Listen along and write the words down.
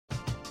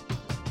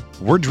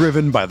We're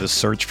driven by the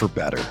search for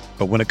better.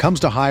 But when it comes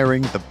to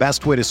hiring, the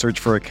best way to search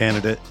for a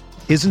candidate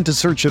isn't to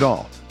search at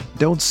all.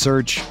 Don't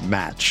search,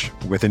 match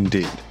with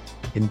Indeed.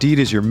 Indeed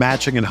is your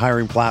matching and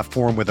hiring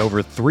platform with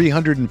over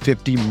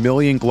 350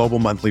 million global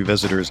monthly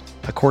visitors,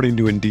 according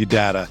to Indeed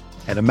data,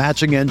 and a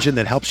matching engine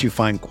that helps you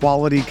find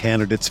quality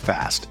candidates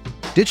fast.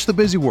 Ditch the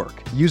busy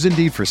work. Use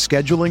Indeed for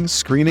scheduling,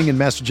 screening, and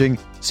messaging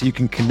so you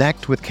can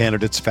connect with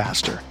candidates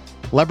faster.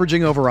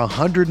 Leveraging over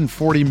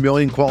 140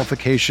 million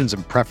qualifications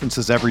and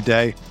preferences every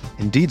day,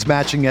 Indeed's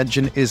matching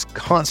engine is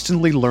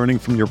constantly learning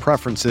from your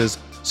preferences,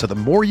 so the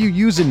more you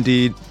use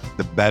Indeed,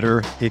 the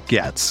better it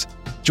gets.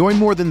 Join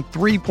more than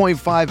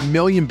 3.5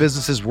 million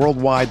businesses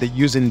worldwide that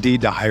use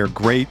Indeed to hire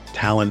great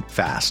talent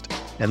fast.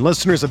 And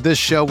listeners of this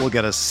show will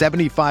get a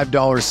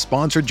 $75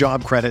 sponsored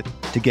job credit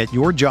to get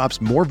your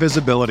jobs more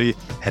visibility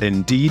at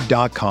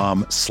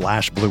Indeed.com/Blue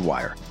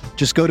Wire.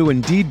 Just go to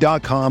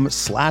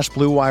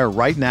Indeed.com/Blue Wire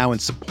right now and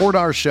support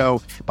our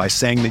show by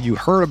saying that you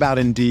heard about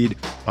Indeed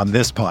on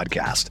this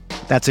podcast.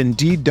 That's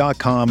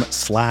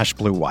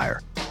Indeed.com/Blue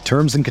Wire.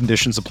 Terms and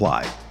conditions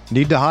apply.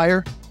 Need to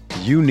hire?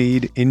 You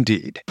need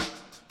Indeed.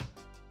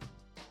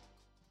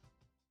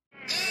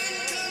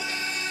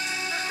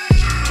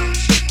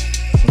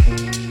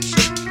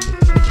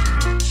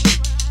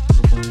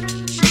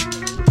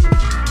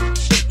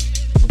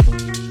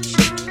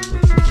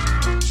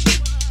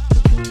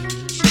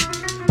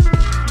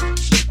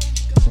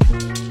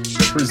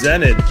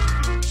 Presented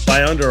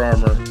by Under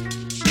Armour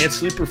and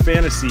Sleeper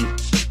Fantasy.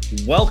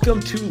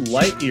 Welcome to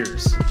Light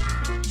Years,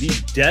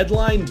 the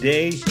deadline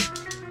day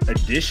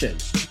edition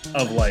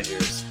of Light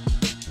Years.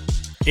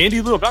 Andy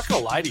Lou, I'm not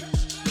going to lie to you.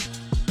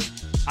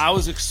 I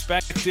was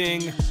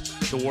expecting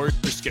the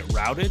Warriors to get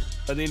routed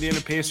by the Indiana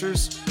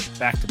Pacers,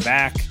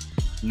 back-to-back,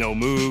 no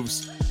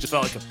moves. Just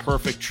felt like a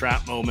perfect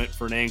trap moment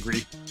for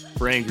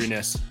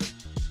angriness.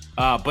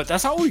 But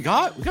that's not what we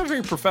got. We got a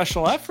very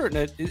professional effort.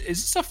 And is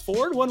this a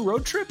 4-1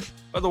 road trip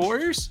by the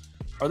Warriors?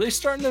 Are they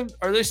starting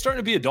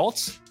to be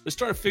adults? They're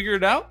starting to figure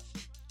it out?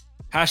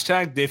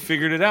 Hashtag they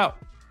figured it out.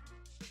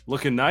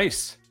 Looking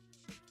nice.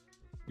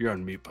 You're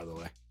on mute, by the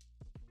way.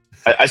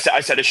 I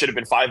said it should have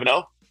been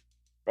 5-0,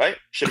 right?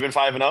 Should have been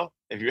 5-0.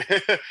 If you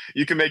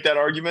you can make that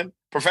argument.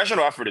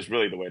 Professional effort is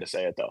really the way to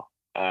say it, though.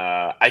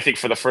 I think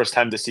for the first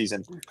time this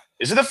season,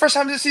 is it the first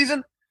time this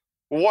season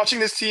we're watching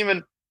this team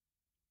and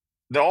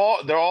they're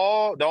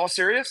all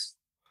serious?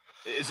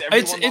 Is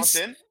everyone locked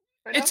in?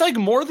 Right it's like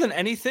more than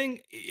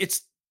anything.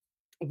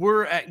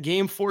 We're at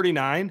game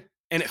 49,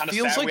 and it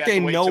feels like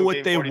they know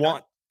what they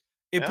want.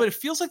 But it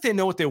feels like they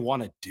know what they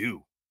want to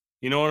do.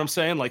 You know what I'm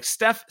saying? Like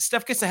Steph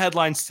gets the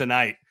headlines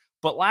tonight,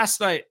 but last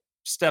night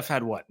Steph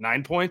had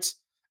 9 points,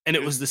 and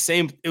it was the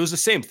same. It was the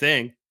same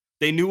thing.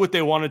 They knew what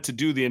they wanted to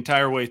do the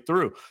entire way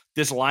through.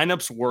 This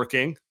lineup's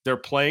working. They're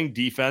playing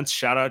defense.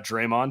 Shout out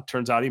Draymond.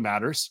 Turns out he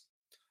matters.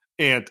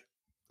 And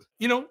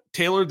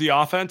tailored the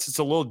offense. It's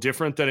a little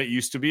different than it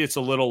used to be. It's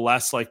a little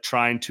less like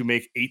trying to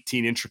make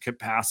 18 intricate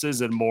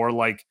passes and more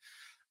like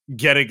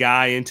get a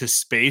guy into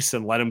space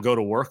and let him go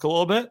to work a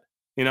little bit.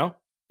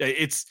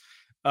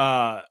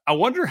 I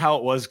wonder how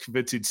it was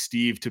convincing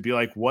Steve to be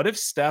like, what if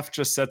Steph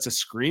just sets a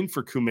screen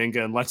for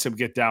Kuminga and lets him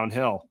get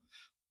downhill?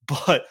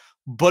 But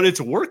it's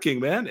working,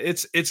 man.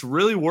 It's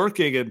really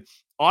working. And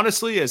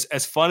honestly,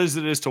 as fun as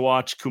it is to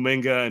watch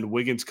Kuminga and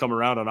Wiggins come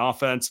around on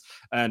offense,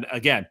 and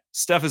again,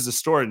 Steph is the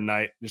story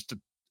tonight, just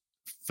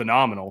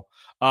phenomenal.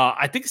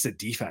 I think it's the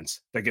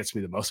defense that gets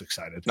me the most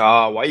excited.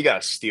 Why you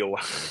gotta steal?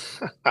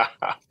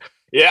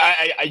 Yeah,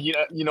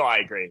 I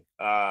agree.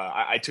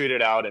 I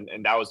tweeted out,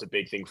 and that was the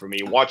big thing for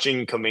me.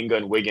 Watching Kuminga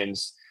and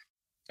Wiggins.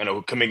 I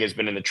know Kuminga's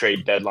been in the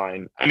trade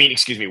deadline.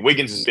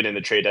 Wiggins has been in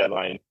the trade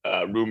deadline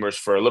rumors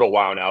for a little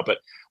while now. But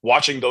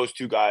watching those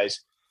two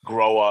guys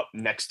grow up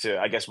next to,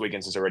 I guess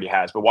Wiggins already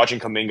has, but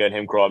watching Kuminga and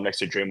him grow up next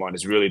to Draymond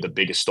is really the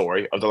biggest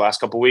story of the last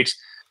couple of weeks.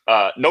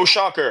 No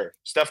shocker,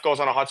 Steph goes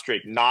on a hot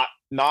streak. Not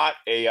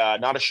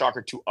a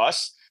shocker to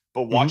us,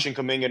 but watching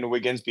Kuminga and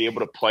Wiggins be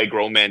able to play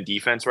grown man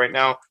defense right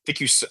now.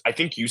 I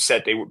think you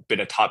said they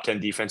been a top 10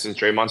 defense since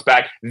Draymond's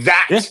back.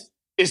 That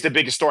is the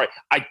biggest story.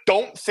 I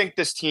don't think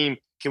this team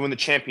can win the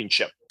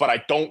championship, but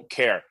I don't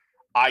care.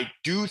 I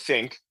do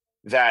think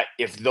that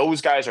if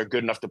those guys are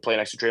good enough to play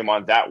next to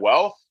Draymond that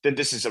well, then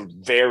this is a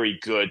very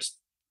good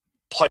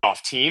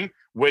playoff team,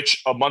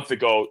 which a month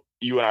ago,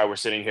 you and I were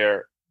sitting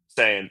here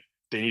saying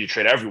they need to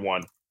trade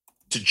everyone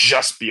to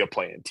just be a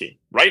play-in team.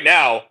 Right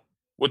now,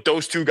 with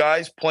those two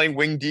guys playing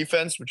wing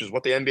defense, which is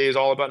what the NBA is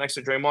all about next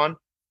to Draymond,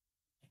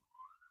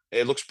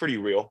 it looks pretty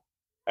real,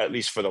 at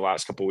least for the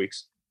last couple of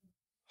weeks.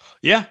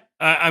 Yeah.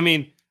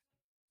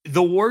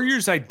 The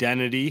Warriors'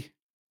 identity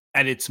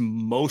at its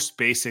most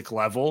basic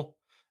level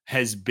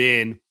has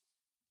been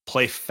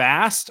play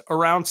fast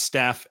around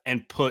Steph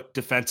and put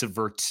defensive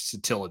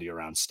versatility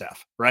around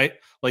Steph, right?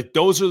 Like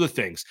those are the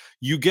things.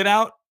 You get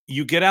out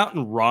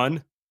and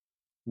run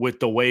with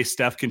the way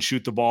Steph can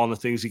shoot the ball and the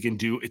things he can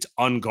do. It's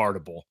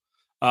unguardable.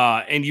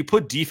 And you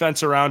put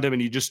defense around him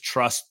and you just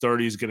trust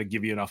 30 is going to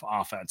give you enough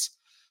offense.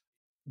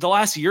 The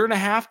last year and a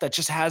half, that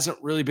just hasn't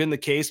really been the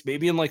case.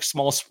 Maybe in like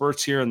small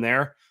spurts here and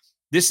there.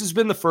 this has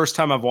been the first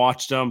time I've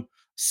watched them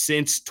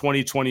since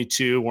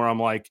 2022 where I'm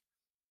like,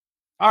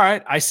 all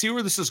right, I see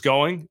where this is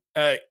going.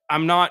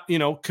 I'm not,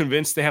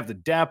 convinced they have the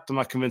depth. I'm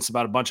not convinced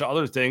about a bunch of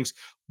other things,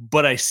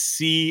 but I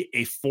see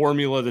a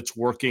formula that's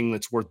working,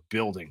 that's worth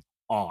building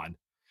on.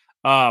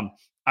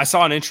 I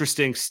saw an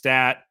interesting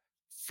stat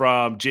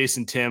from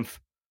Jason Timpf.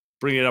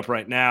 Bring it up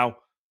right now.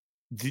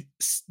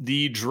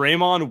 The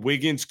Draymond,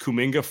 Wiggins,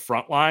 Kuminga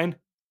front line,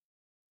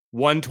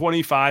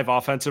 125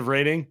 offensive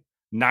rating,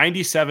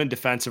 97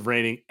 defensive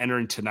rating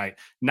entering tonight.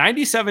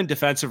 97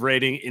 defensive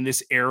rating in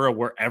this era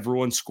where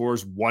everyone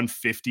scores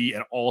 150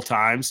 at all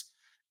times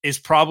is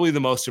probably the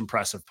most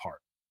impressive part.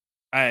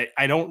 I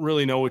don't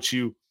really know what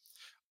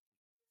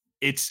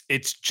it's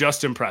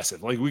just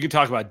impressive. Like, we can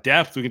talk about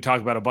depth, we can talk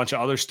about a bunch of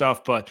other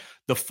stuff, but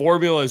the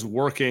formula is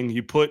working.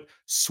 You put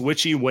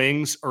switchy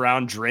wings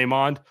around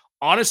Draymond.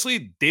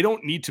 Honestly, they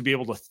don't need to be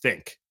able to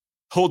think.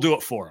 He'll do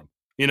it for him.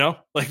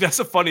 Like, that's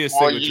the funniest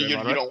thing with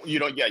Draymond, you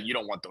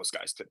don't want those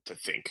guys to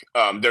think.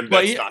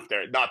 That's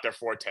not their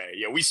forte.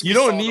 Yeah, we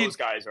saw those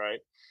guys, right?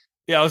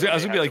 Yeah, I was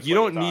gonna be like, you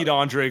don't need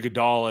Andre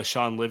Iguodala,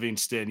 Sean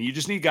Livingston. You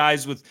just need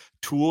guys with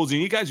tools. You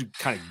need guys who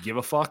kind of give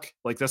a fuck.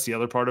 Like, that's the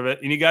other part of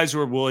it. You need guys who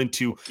are willing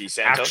to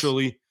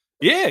actually,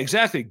 yeah,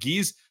 exactly.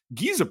 Guy's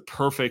a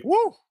perfect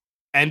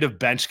end of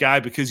bench guy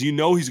because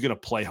he's gonna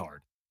play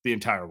hard the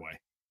entire way,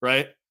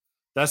 right?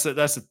 That's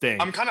the thing.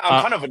 I'm kind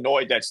of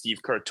annoyed that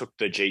Steve Kerr took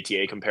the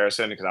JTA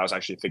comparison because I was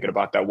actually thinking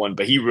about that one.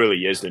 But he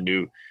really is the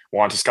new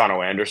Juan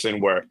Toscano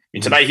Anderson. Where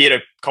tonight he hit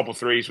a couple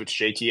threes, which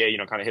JTA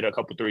kind of hit a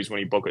couple threes when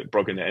he broke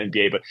in the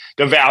NBA. But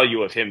the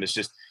value of him is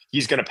just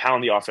he's going to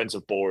pound the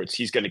offensive boards.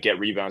 He's going to get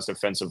rebounds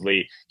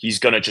defensively. He's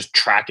going to just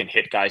track and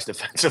hit guys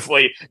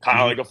defensively, kind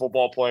of like a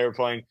football player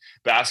playing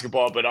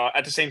basketball. But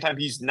at the same time,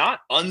 he's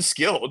not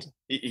unskilled.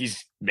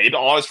 He's made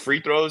all his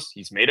free throws.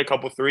 He's made a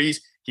couple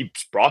threes. He's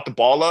brought the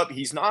ball up.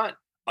 He's not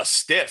a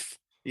stiff.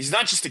 He's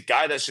not just a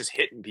guy that's just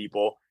hitting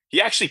people. He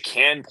actually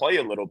can play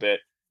a little bit.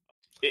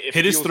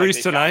 Hit his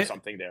threes tonight.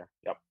 Something there.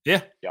 Yep.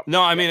 Yeah. Yep.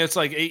 No, I mean, it's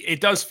like it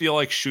does feel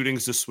like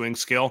shooting's the swing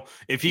skill.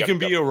 If he can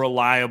be a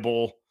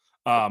reliable,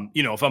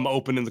 if I'm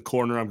open in the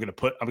corner, I'm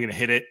gonna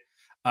hit it.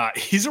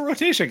 He's a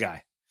rotation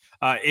guy.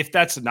 If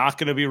that's not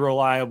going to be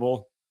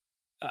reliable,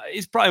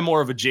 he's probably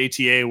more of a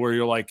JTA where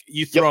you're like,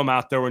 you throw him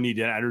out there when you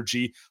need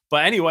energy.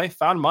 But anyway,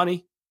 found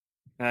money.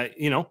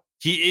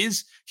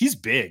 He's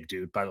big,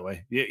 dude, by the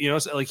way.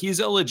 Like, he's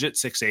a legit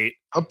 6'8".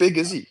 How big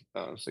is he?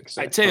 6'8".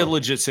 I'd say a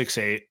legit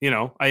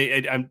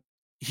 6'8".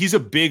 He's a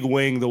big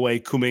wing the way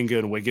Kuminga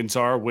and Wiggins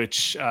are,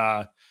 which,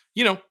 the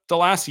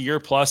last year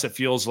plus, it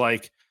feels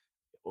like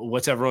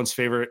what's everyone's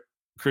favorite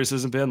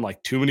criticism been?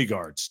 Like, too many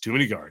guards.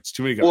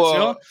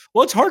 Well,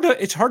 it's hard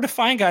to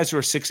find guys who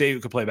are 6'8"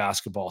 who can play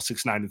basketball,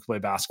 6'9" who can play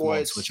basketball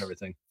and switch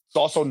everything. It's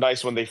also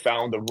nice when they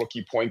found the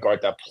rookie point guard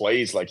that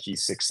plays like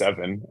he's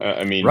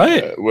 6'7".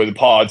 Right. With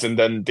pods, and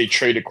then they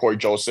traded Corey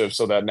Joseph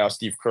so that now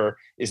Steve Kerr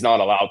is not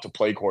allowed to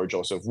play Corey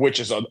Joseph, which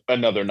is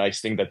another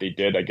nice thing that they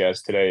did, I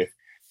guess, today,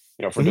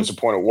 for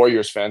disappointed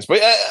Warriors fans.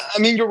 But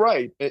you're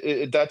right.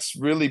 That's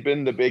really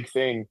been the big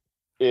thing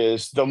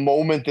is the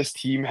moment this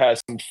team has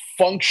some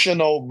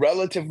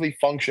relatively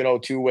functional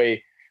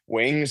two-way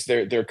wings,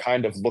 they're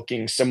kind of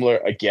looking similar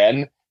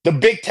again. The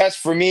big test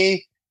for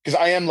me, because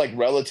I am like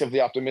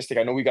relatively optimistic.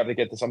 I know we got to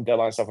get to some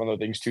deadline stuff on other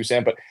things too,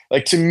 Sam. But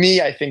like, to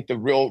me, I think the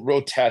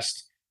real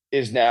test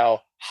is now,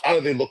 how do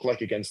they look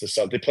like against the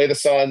Suns? They play the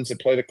Suns, they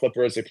play the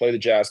Clippers, they play the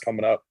Jazz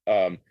coming up.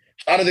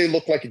 How do they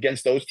look like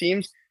against those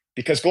teams?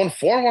 Because going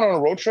 4-1 on a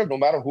road trip, no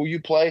matter who you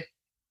play,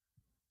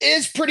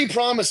 is pretty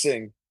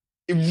promising.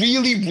 It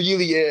really,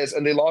 really is.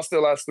 And they lost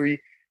their last 3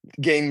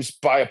 games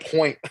by a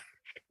point,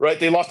 right?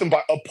 They lost them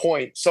by a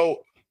point.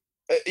 So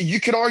you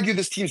could argue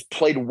this team's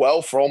played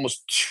well for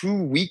almost 2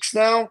 weeks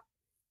now.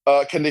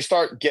 Can they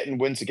start getting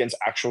wins against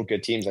actual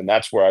good teams? And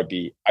that's where I'd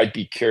be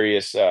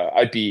curious. Then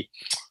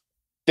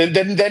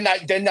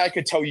I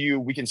could tell you,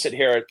 we can sit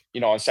here,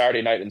 on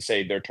Saturday night and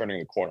say they're turning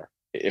the corner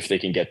if they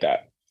can get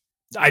that.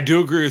 I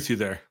do agree with you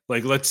there.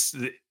 Like,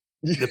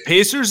 the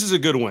Pacers is a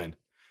good win.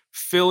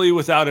 Philly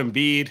without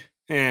Embiid,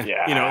 like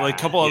a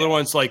couple other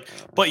ones,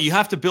 but you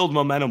have to build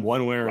momentum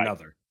one way or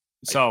another.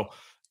 So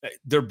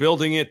they're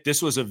building it.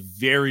 This was a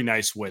very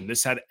nice win.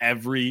 This had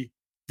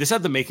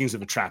the makings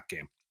of a trap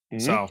game.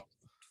 Mm-hmm. So,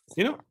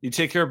 you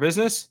take care of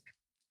business,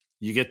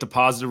 you get the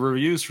positive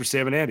reviews for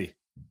Sam and Andy.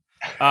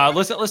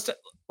 Let's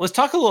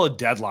talk a little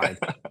deadline.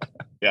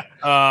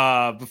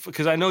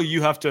 Because I know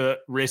you have to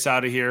race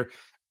out of here.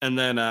 And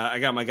then I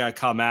got my guy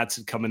Kyle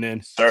Madsen coming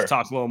in to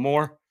talk a little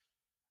more.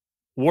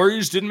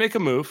 Warriors didn't make a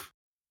move.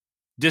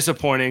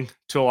 Disappointing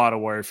to a lot of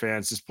Warrior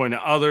fans. Disappointing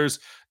to others.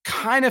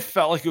 Kind of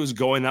felt like it was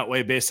going that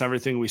way based on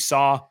everything we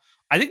saw.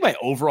 I think my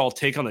overall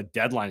take on the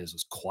deadline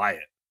was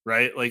quiet,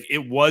 right? Like,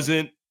 it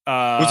wasn't.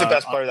 Who's the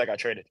best player that got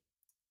traded?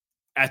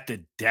 At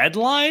the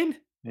deadline?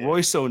 Yeah.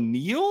 Royce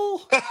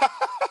O'Neal?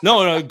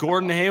 No,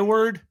 Gordon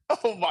Hayward.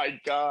 Oh,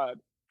 my God.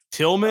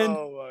 Tillman?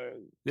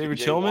 David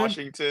Tillman?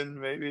 Washington,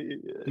 maybe.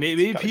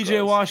 Maybe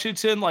PJ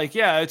Washington. Like,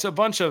 yeah, it's a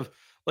bunch of,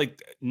 like,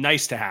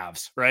 nice to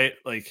haves, right?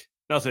 Like,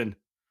 nothing.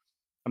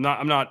 I'm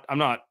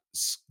not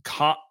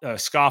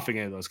scoffing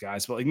any of those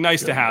guys, but like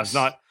nice to have.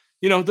 Not,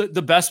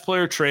 the best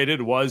player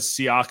traded was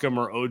Siakam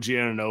or OG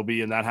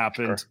Anunoby, and that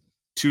happened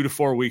 2 to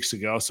 4 weeks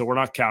ago. So we're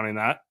not counting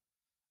that.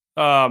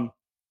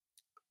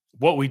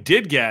 What we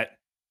did get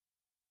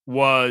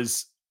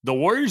was the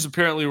Warriors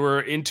apparently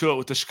were into it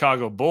with the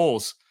Chicago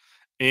Bulls,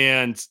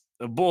 and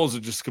the Bulls are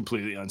just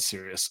completely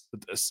unserious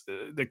with this.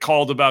 They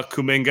called about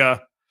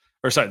Kuminga,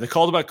 they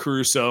called about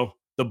Caruso.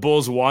 The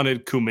Bulls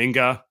wanted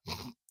Kuminga.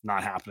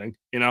 Not happening,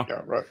 Yeah,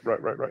 right.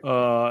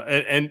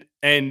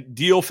 And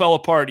deal fell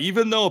apart,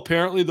 even though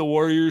apparently the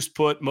Warriors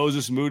put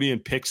Moses Moody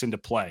and picks into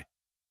play,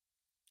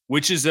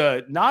 which is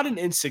not an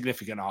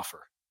insignificant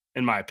offer,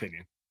 in my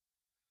opinion.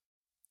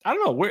 I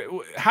don't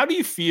know. How do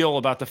you feel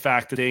about the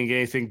fact that they didn't get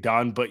anything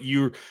done, but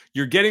you're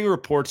getting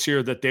reports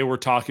here that they were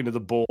talking to the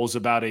Bulls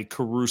about a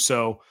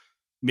Caruso,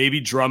 maybe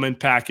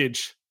Drummond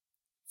package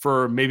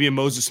for maybe a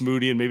Moses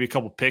Moody and maybe a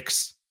couple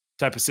picks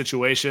type of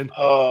situation?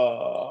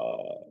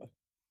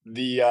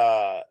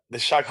 The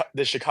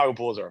Chicago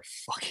Bulls are a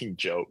fucking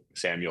joke,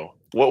 Samuel.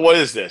 What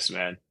is this,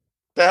 man?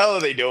 The hell are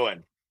they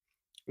doing?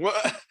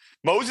 What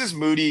Moses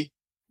Moody?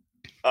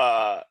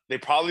 They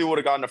probably would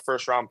have gotten a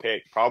first round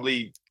pick,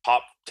 probably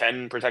top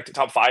 10 protected,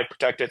 top 5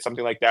 protected,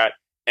 something like that,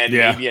 and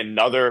maybe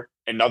another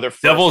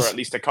first or at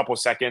least a couple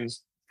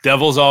seconds.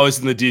 Devil's always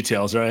in the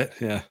details, right?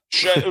 Yeah,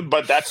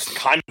 but that's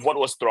kind of what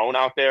was thrown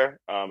out there.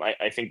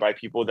 I think by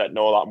people that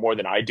know a lot more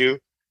than I do,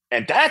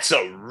 and that's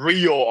a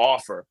real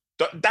offer.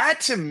 That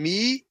to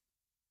me,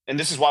 and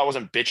this is why I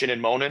wasn't bitching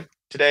and moaning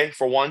today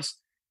for once.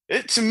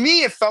 To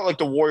me, it felt like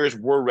the Warriors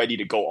were ready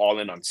to go all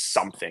in on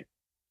something.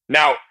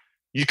 Now,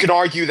 you could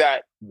argue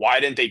that why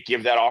didn't they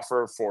give that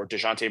offer for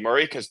DeJounte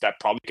Murray? Because that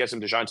probably gets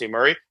him DeJounte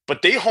Murray.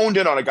 But they honed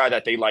in on a guy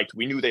that they liked.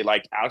 We knew they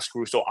liked Alex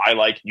Caruso. I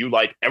like, you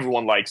like,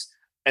 everyone likes.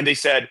 And they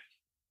said,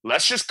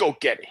 let's just go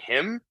get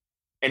him.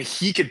 And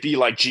he could be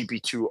like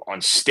GP2 on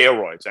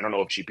steroids. I don't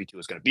know if GP2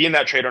 is going to be in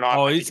that trade or not.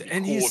 Oh,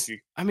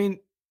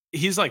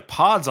 he's like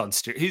pods on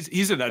steroids.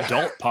 He's an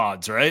adult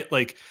pods, right?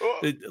 Like,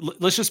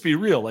 let's just be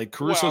real. Like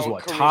Caruso's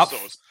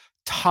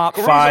top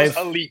Caruso's 5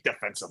 elite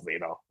defensively,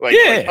 though. Like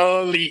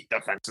elite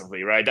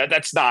defensively, right?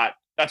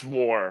 That's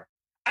more.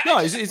 No,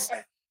 it's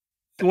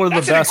one of the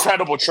best. That's an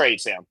incredible trade,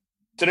 Sam.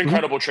 It's an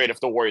incredible trade if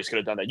the Warriors could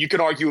have done that. You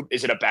could argue,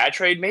 is it a bad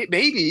trade?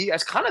 Maybe.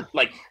 That's kind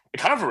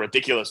of a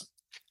ridiculous.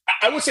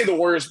 I would say the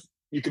Warriors,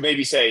 you could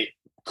maybe say,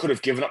 could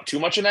have given up too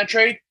much in that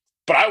trade,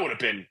 but I would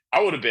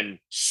have been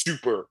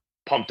super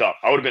pumped up.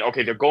 I would have been,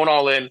 okay, they're going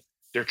all in.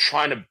 They're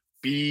trying to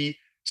be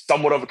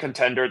somewhat of a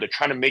contender. They're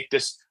trying to make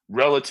this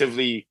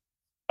relatively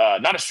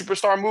not a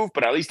superstar move,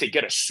 but at least they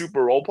get a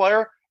super role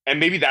player, and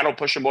maybe that'll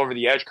push them over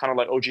the edge, kind of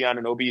like OG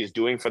Anunoby is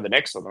doing for the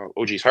Knicks. So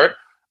OG's hurt.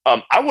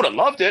 I would have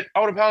loved it. I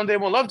would have pounded the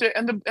table and loved it,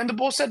 and the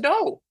Bulls said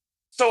no.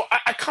 So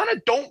I kind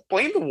of don't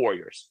blame the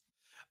Warriors.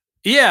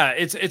 Yeah,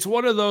 it's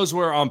one of those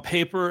where on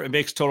paper it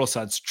makes total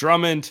sense.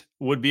 Drummond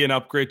would be an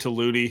upgrade to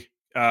Looney,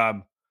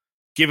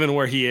 given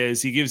where he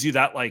is. He gives you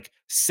that like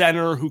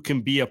center who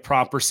can be a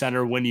proper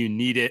center when you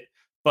need it.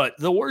 But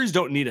the Warriors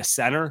don't need a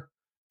center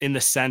in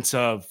the sense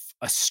of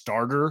a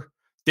starter.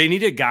 They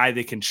need a guy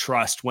they can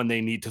trust when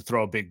they need to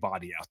throw a big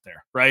body out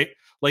there, right?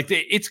 Like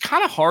it's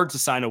kind of hard to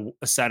sign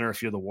a center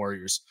if you're the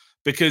Warriors,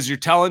 because you're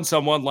telling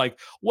someone like,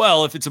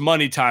 well, if it's a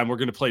money time, we're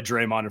going to play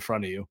Draymond in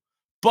front of you.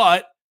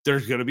 But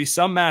there's going to be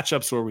some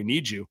matchups where we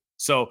need you.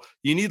 So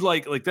you need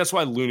like that's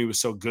why Looney was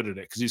so good at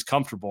it, because he's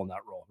comfortable in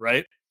that role,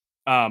 right?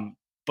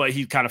 But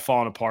he'd kind of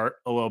fallen apart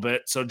a little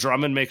bit. So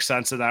Drummond makes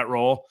sense in that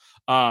role.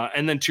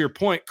 And then to your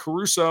point,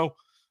 Caruso,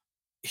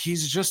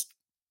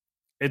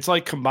 it's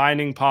like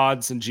combining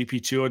pods and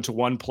GP2 into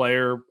one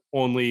player,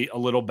 only a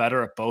little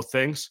better at both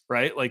things,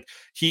 right? Like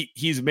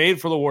he's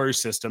made for the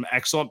Warriors system,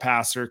 excellent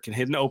passer, can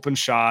hit an open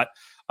shot,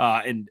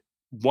 and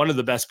one of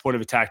the best point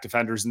of attack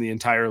defenders in the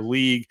entire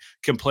league,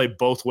 can play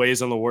both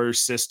ways on the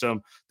Warriors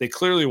system. They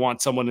clearly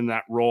want someone in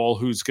that role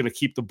who's going to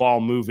keep the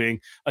ball moving,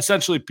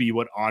 essentially be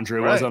what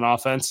Andre was on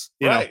offense,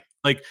 you know,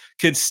 like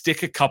can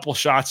stick a couple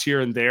shots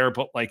here and there,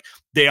 but like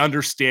they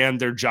understand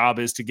their job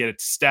is to get it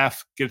to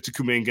Steph, get it to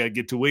Kuminga,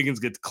 get to Wiggins,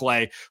 get to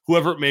Clay,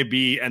 whoever it may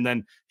be, and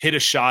then hit a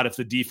shot if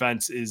the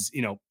defense is,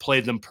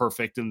 played them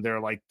perfect and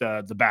they're like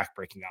the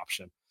back-breaking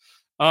option.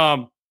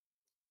 I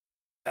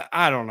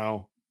don't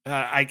know.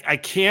 I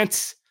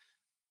can't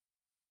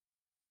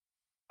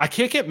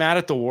get mad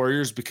at the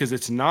Warriors because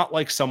it's not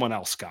like someone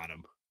else got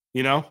him,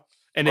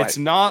 and it's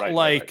not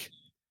like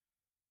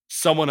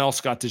someone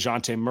else got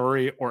DeJounte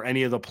Murray or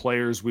any of the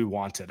players we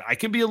wanted. I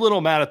can be a little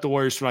mad at the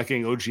Warriors for not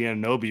getting OG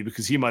Anunoby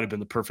because he might have been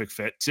the perfect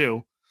fit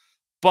too.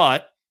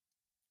 But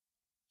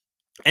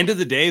end of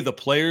the day, the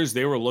players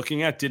they were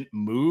looking at didn't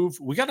move.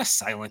 We got a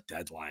silent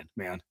deadline,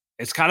 man.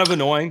 It's kind of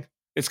annoying.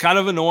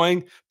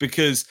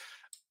 Because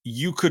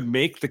you could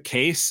make the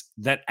case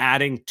that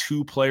adding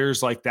 2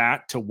 players like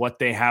that to what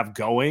they have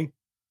going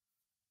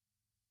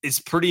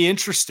is pretty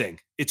interesting.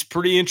 It's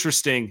pretty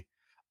interesting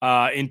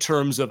in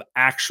terms of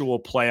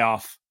actual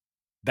playoff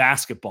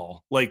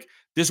basketball. Like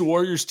this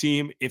Warriors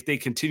team, if they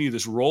continue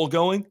this roll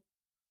going,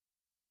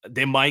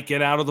 they might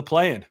get out of the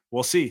play-in.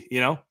 We'll see,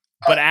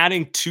 but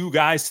adding two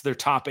guys to their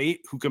top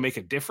 8 who can make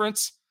a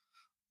difference,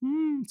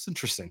 it's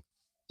interesting.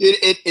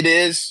 It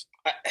is.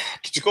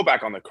 To go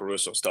back on the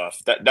Caruso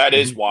stuff, that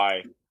is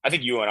why I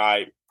think you and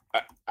I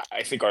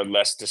think are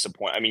less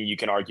disappointed. I mean, you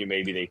can argue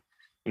maybe they,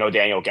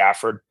 Daniel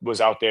Gafford was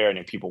out there and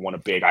then people want a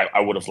big. I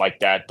would have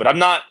liked that, but I'm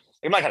not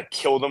gonna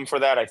kill them for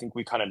that. I think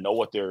we kind of know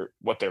what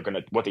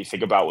they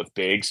think about with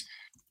bigs.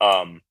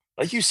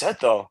 Like you said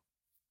though,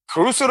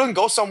 Caruso didn't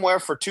go somewhere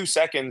for 2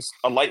 seconds,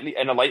 a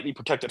lightly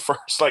protected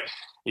first. Like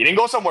he didn't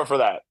go somewhere for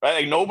that, right?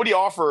 Like nobody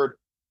offered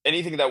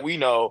anything that we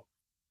know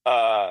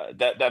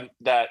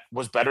that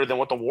was better than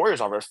what the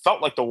Warriors offer. It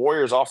felt like the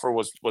Warriors offer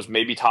was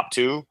maybe top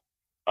 2,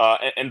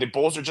 and the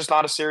Bulls are just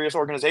not a serious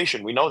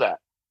organization. We know that.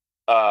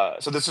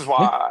 So this is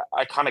why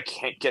I kind of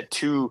can't get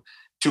too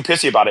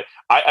pissy about it.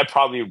 I'd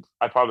probably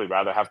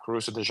rather have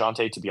Caruso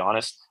DeJounte, to be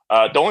honest.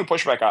 The only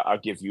pushback I'll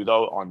give you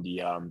though on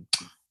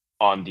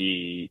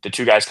the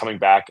 2 guys coming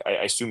back,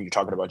 I assume you're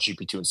talking about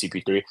GP2 and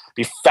CP3.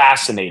 Be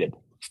fascinated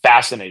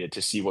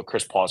to see what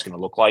Chris Paul is going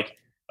to look like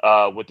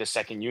with the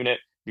second unit,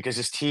 because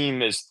his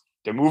team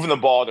they're moving the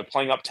ball, they're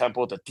playing up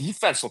tempo. The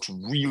defense looks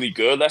really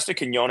good. Lester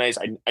Quinones,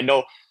 I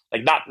know,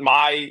 like not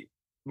my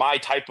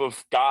type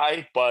of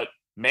guy, but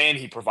man,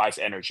 he provides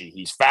energy.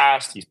 He's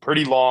fast, he's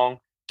pretty long,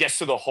 gets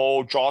to the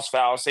hole, draws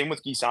fouls. Same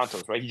with Guy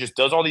Santos, right? He just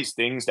does all these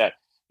things that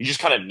you just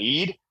kind of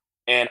need.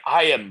 And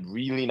I am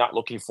really not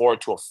looking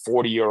forward to a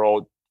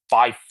 40-year-old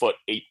 5'8"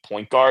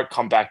 point guard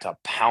come back to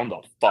pound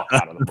the fuck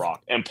out of the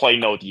rock and play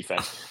no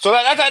defense. So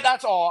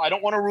that's all. I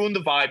don't want to ruin the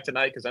vibe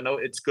tonight because I know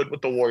it's good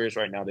with the Warriors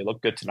right now. They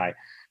look good tonight.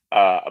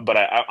 But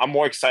I'm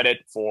more excited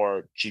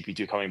for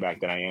GP2 coming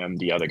back than I am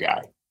the other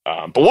guy.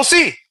 But we'll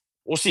see.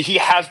 We'll see. He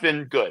has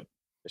been good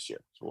this year,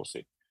 so we'll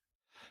see.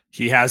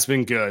 He has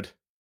been good.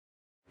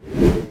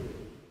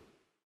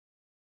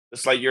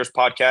 This Light Years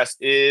podcast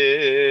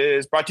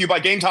is brought to you by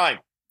Game Time.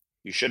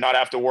 You should not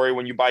have to worry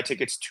when you buy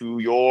tickets to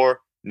your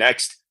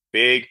next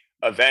big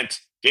event.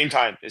 Game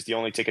Time is the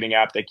only ticketing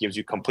app that gives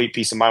you complete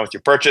peace of mind with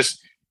your purchase.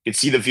 You can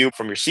see the view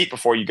from your seat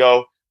before you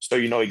go, so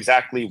you know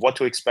exactly what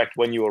to expect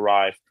when you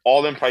arrive.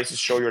 All in prices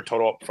show your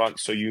total up front,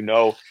 so you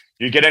know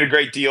you're getting a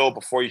great deal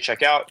before you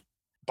check out.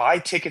 Buy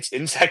tickets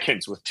in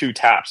seconds with 2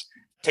 taps.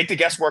 Take the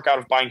guesswork out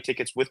of buying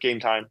tickets with Game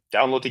Time.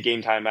 Download the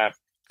Game Time app,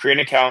 create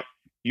an account,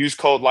 use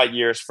code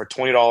LIGHTYEARS for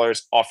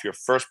 $20 off your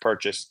first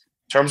purchase.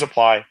 Terms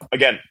apply.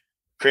 Again,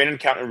 create an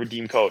account and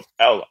redeem code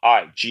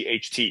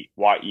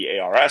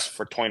LIGHTYEARS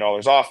for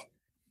 $20 off.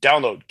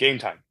 Download Game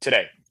Time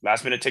today.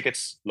 Last minute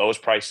tickets,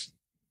 lowest price,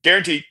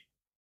 guaranteed.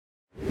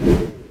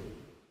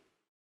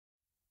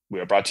 We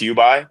are brought to you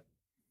by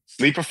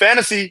Sleeper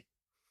Fantasy.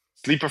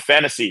 Sleeper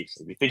Fantasy.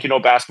 So if you think you know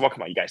basketball,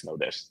 come on, you guys know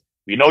this.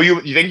 You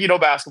think you know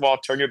basketball,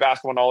 turn your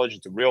basketball knowledge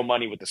into real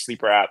money with the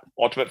Sleeper app,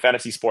 ultimate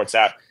fantasy sports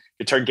app.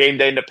 You turn game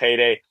day into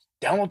payday.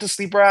 Download the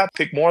Sleeper app,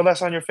 pick more or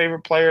less on your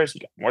favorite players.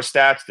 You got more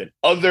stats than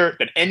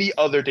any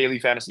other daily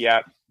fantasy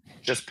app.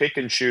 Just pick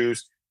and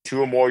choose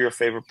 2 or more of your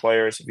favorite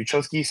players. If you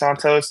chose Guy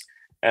Santos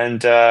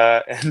and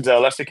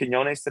Lester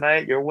Quinones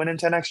tonight, you're winning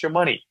 10 extra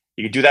money.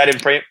 You can do that in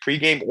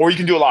pregame, or you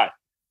can do it live.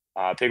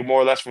 Pick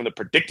more or less from the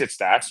predicted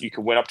stats. You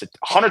can win up to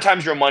 100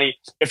 times your money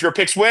if your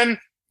picks win.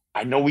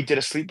 I know we did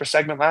a sleeper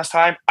segment last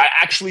time. I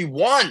actually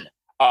won.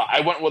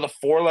 I went with a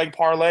 4-leg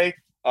parlay.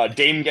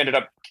 Dame ended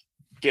up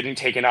getting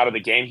taken out of the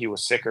game. He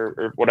was sick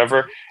or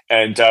whatever.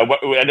 And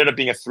it ended up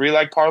being a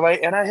 3-leg parlay,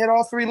 and I hit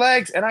all 3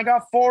 legs, and I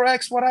got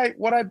 4x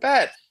what I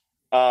bet.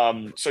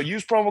 So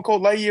use promo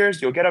code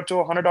LIGHTYEARS. You'll get up to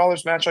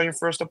 $100 match on your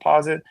first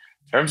deposit.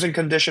 Terms and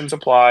conditions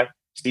apply.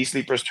 See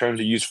Sleeper's terms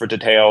are used for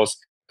details.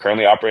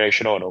 Currently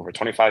operational in over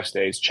 25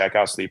 states. Check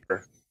out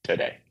Sleeper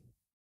today.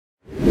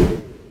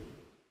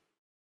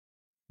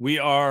 We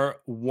are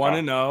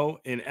 1-0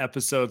 in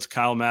episodes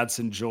Kyle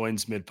Madsen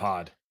joins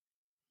mid-pod.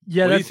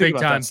 Yeah, that's big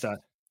time. What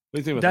do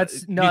you think about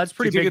that? That's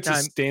pretty big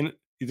time.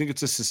 You think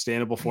it's a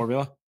sustainable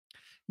formula?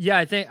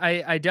 Yeah,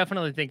 I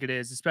definitely think it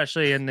is,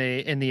 especially in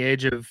the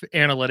age of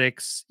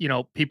analytics.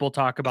 People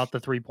talk about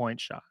the 3-point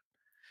shot.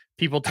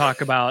 People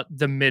talk about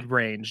the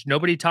mid-range.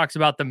 Nobody talks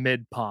about the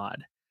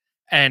mid-pod.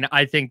 And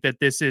I think that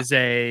this is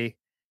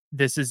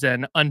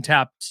an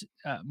untapped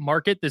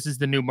market. This is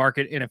the new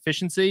market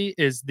inefficiency,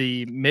 is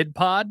the mid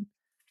pod.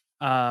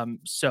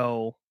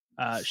 So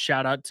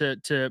shout out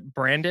to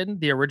Brandon,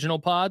 the original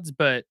pods,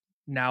 but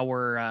now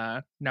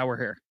we're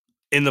here.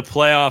 In the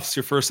playoffs,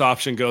 your first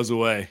option goes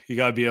away. You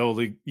gotta be able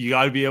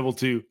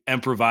to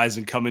improvise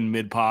and come in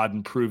mid pod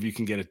and prove you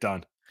can get it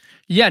done.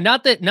 Yeah,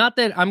 not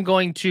that I'm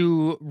going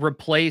to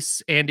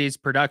replace Andy's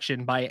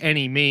production by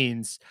any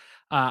means.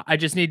 I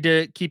just need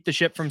to keep the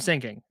ship from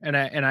sinking, and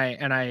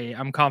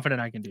I'm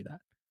confident I can do that.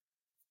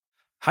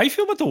 How you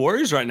feel about the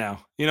Warriors right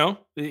now?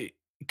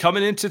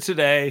 Coming into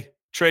today,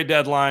 trade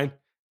deadline,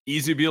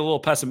 easy to be a little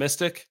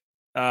pessimistic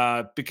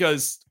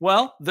because,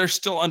 well, they're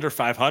still under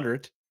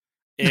 500,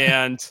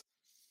 and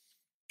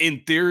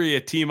in theory,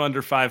 a team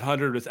under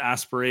 500 with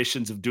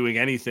aspirations of doing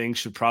anything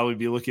should probably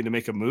be looking to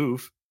make a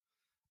move.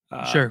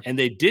 Sure, and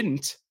they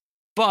didn't.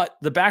 But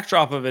the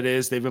backdrop of it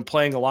is they've been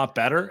playing a lot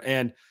better,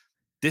 and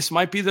this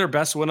might be their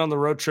best win on the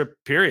road trip,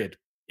 period.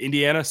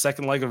 Indiana,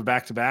 second leg of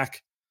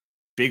back-to-back,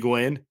 big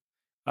win.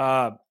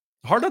 Hard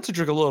not to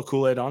drink a little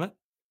Kool-Aid on it.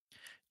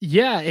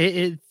 Yeah,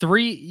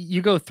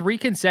 you go 3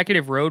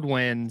 consecutive road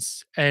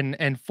wins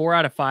and 4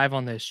 out of 5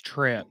 on this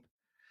trip.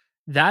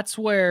 That's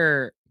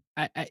where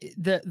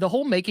the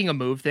whole making a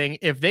move thing,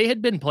 if they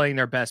had been playing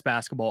their best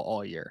basketball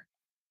all year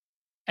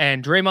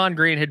and Draymond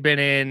Green had been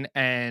in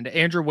and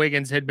Andrew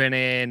Wiggins had been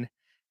in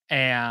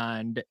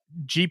and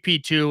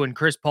GP2 and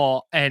Chris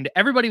Paul and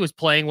everybody was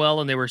playing well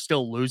and they were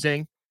still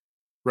losing,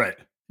 Right.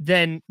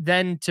 then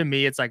to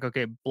me it's like,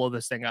 okay, blow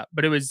this thing up.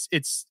 But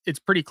it's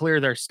pretty clear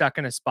they're stuck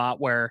in a spot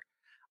where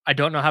I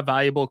don't know how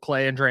valuable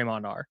Clay and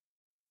Draymond are.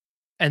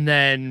 And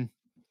then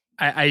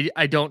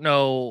I don't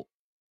know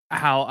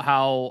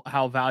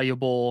how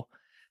valuable,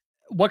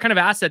 what kind of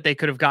asset they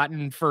could have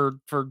gotten for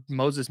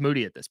Moses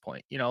Moody at this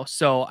point, you know?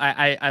 So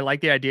I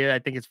like the idea. I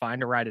think it's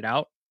fine to ride it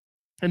out.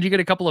 And you get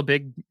a couple of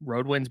big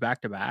road wins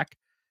back to back.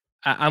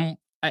 The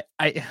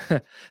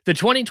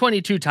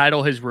 2022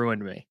 title has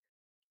ruined me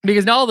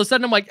because now all of a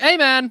sudden I'm like, hey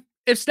man,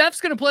 if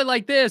Steph's going to play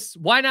like this,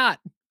 why not?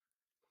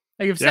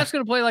 Like if Steph's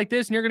going to play like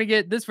this and you're going to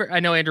get this, I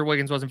know Andrew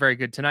Wiggins wasn't very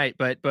good tonight,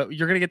 but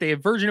you're going to get the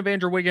version of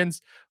Andrew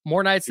Wiggins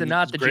more nights than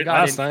not that you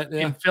got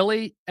in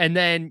Philly. And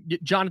then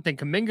Jonathan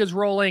Kuminga's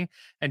rolling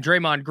and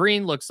Draymond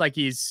Green looks like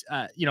he's,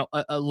 a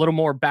little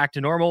more back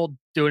to normal,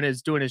 doing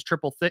his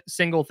triple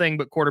single thing,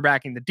 but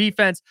quarterbacking the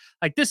defense.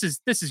 Like this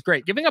is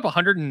great. Giving up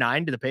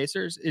 109 to the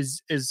Pacers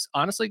is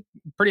honestly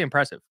pretty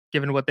impressive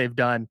given what they've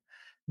done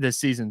this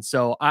season.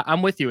 So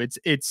I'm with you.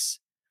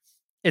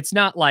 It's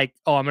not like,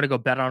 oh, I'm going to go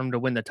bet on them to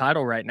win the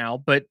title right now.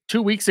 But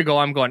 2 weeks ago,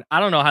 I'm going,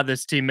 I don't know how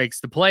this team makes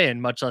the play-in,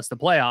 much less the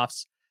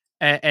playoffs.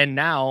 And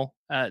now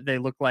they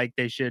look like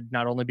they should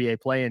not only be a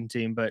play-in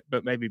team, but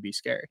maybe be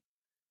scary.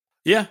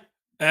 Yeah.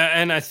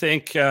 And I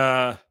think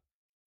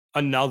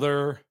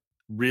another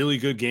really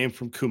good game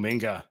from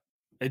Kuminga.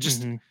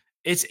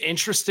 It's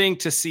interesting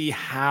to see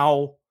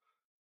how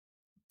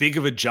big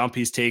of a jump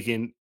he's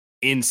taken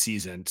in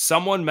season.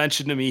 Someone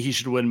mentioned to me he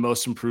should win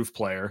most improved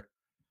player.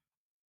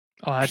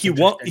 Oh, that's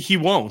he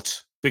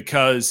won't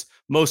because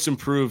most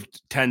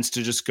improved tends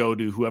to just go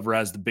to whoever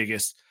has the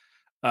biggest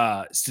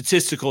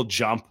statistical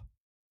jump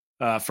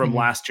from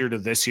last year to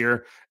this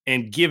year.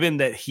 And given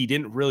that he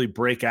didn't really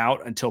break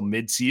out until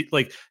mid-season,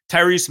 like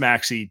Tyrese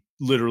Maxey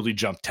literally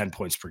jumped 10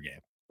 points per game.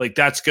 Like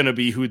that's going to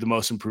be who the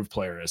most improved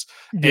player is.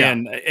 Yeah.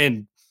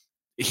 And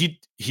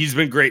he's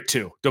been great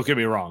too. Don't get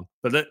me wrong.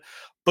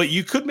 But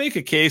you could make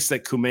a case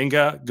that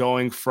Kuminga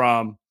going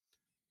from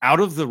out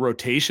of the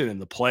rotation in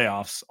the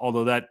playoffs,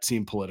 although that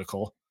seemed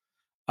political,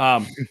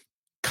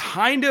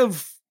 kind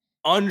of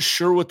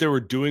unsure what they were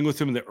doing with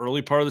him in the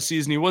early part of the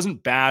season. He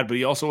wasn't bad, but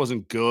he also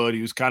wasn't good.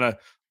 He was kind of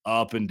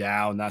up and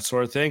down, that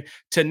sort of thing.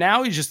 To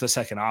now he's just the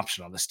second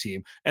option on this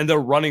team. And they're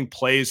running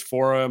plays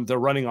for him. They're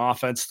running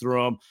offense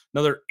through him.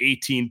 Another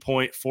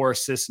 18.4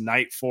 assist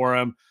night for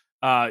him.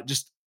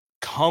 Just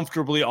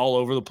comfortably all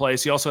over the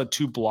place. He also had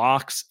 2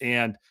 blocks,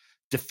 and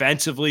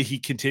defensively he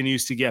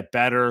continues to get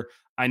better.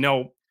 I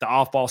know the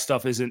off-ball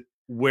stuff isn't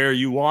where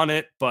you want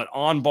it, but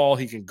on ball,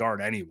 he can guard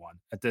anyone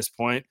at this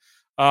point.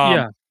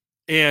 And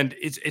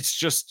it's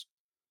just,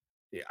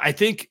 I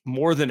think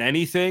more than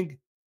anything,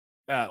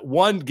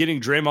 one, getting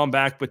Draymond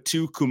back, but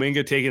 2,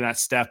 Kuminga taking that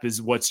step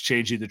is what's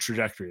changing the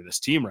trajectory of this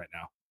team right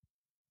now.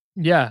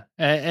 Yeah.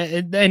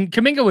 And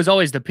Kuminga was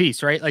always the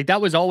piece, right? Like that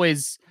was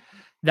always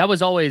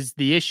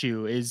the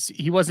issue is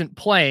he wasn't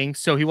playing,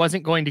 so he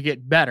wasn't going to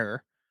get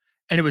better.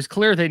 And it was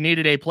clear they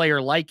needed a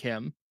player like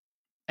him.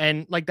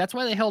 And like, that's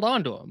why they held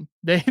on to him.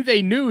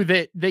 They knew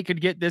that they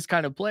could get this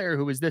kind of player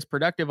who was this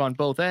productive on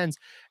both ends.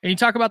 And you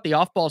talk about the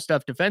off ball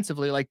stuff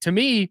defensively, like to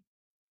me,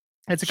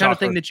 it's the kind of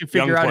thing that you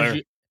figure out as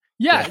you,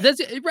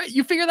 that's right.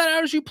 You figure that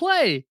out as you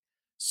play.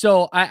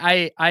 So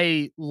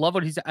I love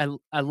what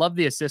I love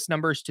the assist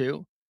numbers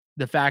too.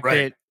 The fact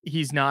that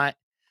he's not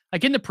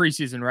like in the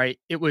preseason, right?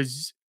 It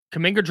was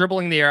Kuminga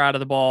dribbling the air out of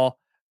the ball,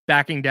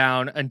 backing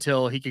down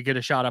until he could get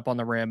a shot up on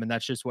the rim, and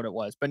that's just what it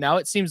was. But now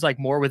it seems like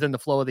more within the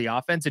flow of the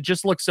offense. It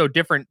just looks so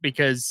different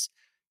because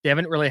they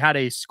haven't really had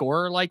a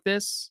scorer like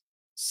this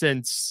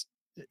since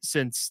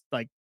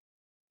like,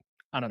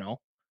 I don't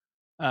know,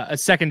 a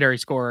secondary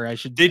scorer.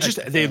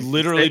 They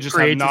literally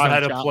have not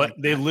had a play.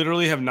 They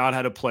literally have not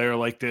had a player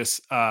like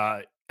this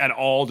at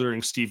all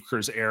during Steve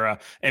Kerr's era,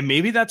 and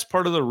maybe that's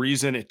part of the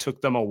reason it took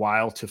them a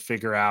while to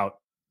figure out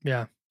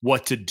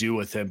what to do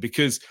with him,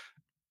 because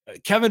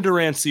Kevin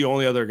Durant's the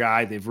only other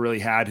guy they've really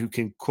had who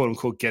can quote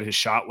unquote get his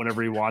shot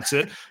whenever he wants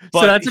it.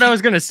 But so that's what I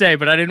was going to say,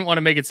 but I didn't want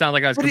to make it sound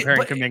like I was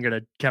comparing Kuminga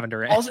to Kevin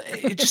Durant. Also,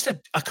 it's just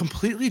a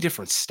completely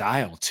different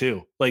style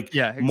too. Like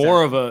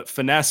more of a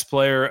finesse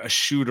player, a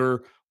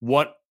shooter,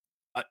 what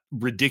a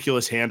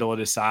ridiculous handle at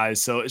his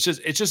size. So it's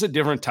just a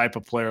different type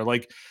of player.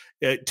 Like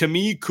to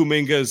me,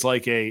 Kuminga is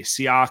like a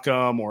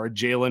Siakam or a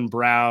Jaylen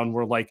Brown,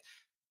 where like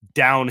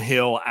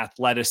downhill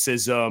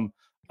athleticism.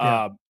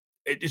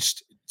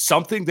 It's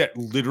something that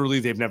literally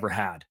they've never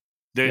had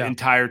the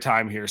entire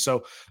time here.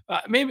 So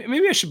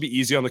maybe I should be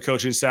easy on the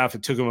coaching staff.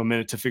 It took them a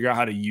minute to figure out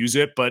how to use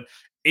it, but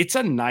it's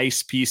a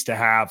nice piece to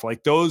have.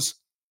 Like those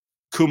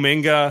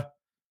Kuminga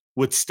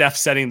with Steph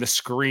setting the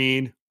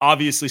screen.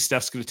 Obviously,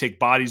 Steph's going to take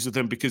bodies with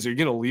him because you're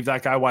going to leave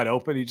that guy wide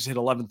open. He just hit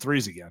 11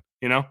 threes again,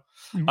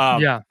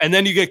 Yeah. And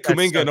then you get That's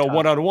Kuminga so in a tough.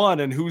 one-on-one,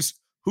 and who's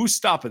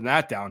stopping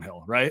that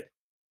downhill, right?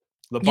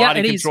 The Yeah, body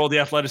and control, the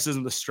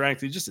athleticism, the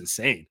strength. He's just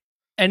insane.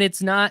 And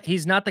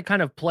he's not the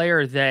kind of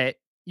player that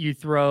you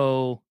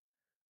throw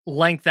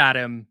length at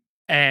him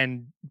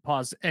and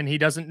pause, and he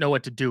doesn't know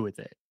what to do with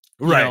it.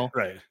 Right.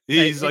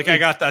 He's like, I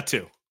got that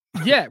too.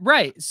 Yeah,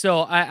 right.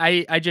 So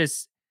I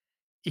just,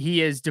 he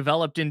has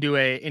developed into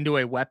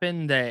a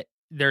weapon that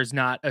there's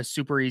not a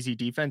super easy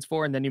defense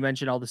for. And then you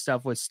mentioned all the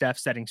stuff with Steph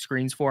setting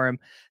screens for him.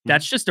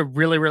 That's just a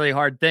really, really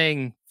hard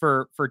thing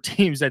for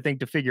teams, I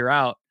think, to figure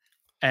out.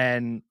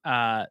 And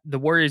the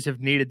Warriors have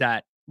needed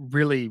that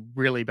really,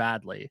 really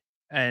badly.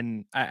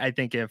 And I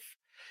think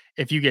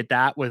if you get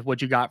that with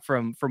what you got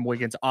from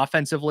Wiggins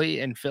offensively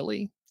in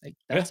Philly, like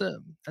that's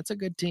a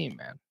good team,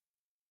 man.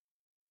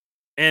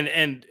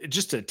 And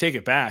just to take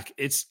it back,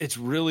 it's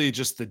really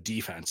just the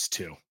defense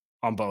too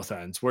on both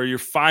ends, where you're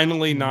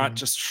finally not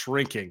just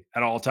shrinking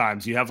at all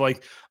times. You have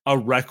like a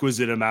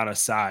requisite amount of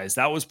size.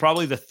 That was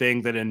probably the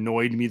thing that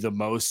annoyed me the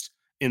most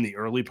in the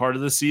early part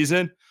of the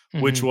season,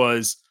 which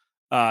was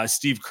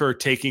Steve Kerr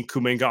taking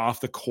Kuminga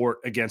off the court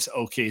against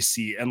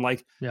OKC. And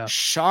like,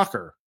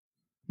 shocker,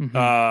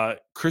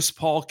 Chris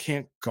Paul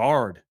can't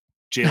guard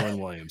Jalen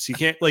Williams. He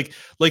can't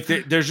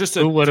there's just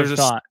Who would have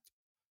thought?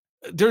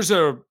 There's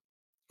a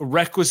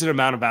requisite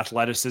amount of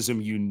athleticism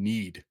you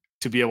need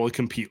to be able to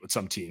compete with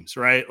some teams,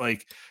 right?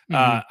 Like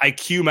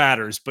IQ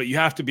matters, but you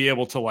have to be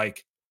able to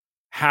like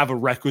have a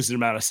requisite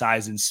amount of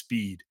size and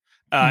speed.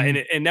 And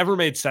it never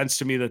made sense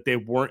to me that they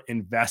weren't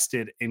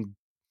invested in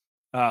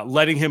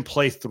letting him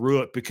play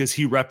through it, because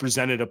he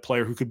represented a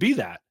player who could be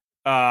that.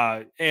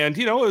 And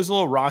it was a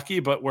little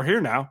rocky, but we're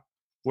here now.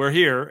 We're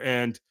here.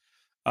 And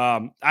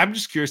I'm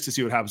just curious to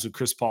see what happens when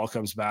Chris Paul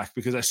comes back,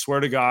 because I swear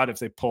to God, if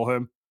they pull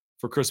him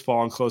for Chris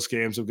Paul in close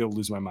games, I'm going to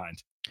lose my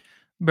mind.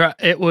 Bro,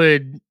 it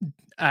would.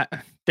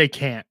 They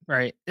can't,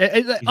 right?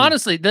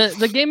 Honestly,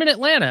 the game in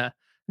Atlanta,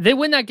 they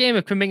win that game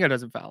if Kuminga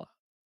doesn't foul out.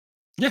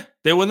 Yeah,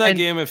 they win that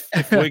game if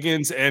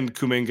Wiggins and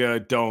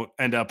Kuminga don't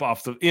end up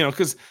off the,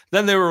 because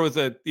then they were with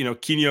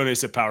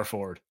Quinones at power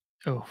forward.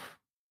 Oh,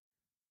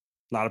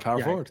 not a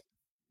power forward.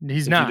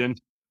 He's not.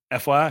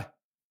 FYI.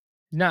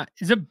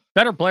 He's a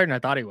better player than I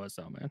thought he was,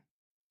 though, man.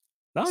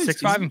 No,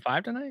 6'5" and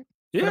 5 tonight.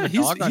 Yeah,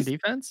 he's on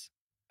defense.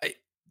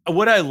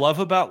 What I love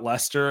about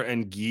Lester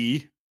and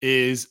Guy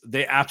is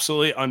they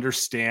absolutely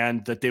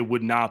understand that they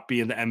would not be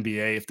in the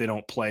NBA if they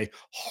don't play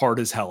hard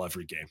as hell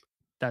every game.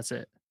 That's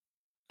it.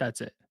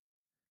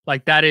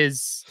 Like, that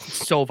is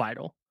so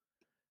vital.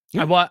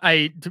 Yeah.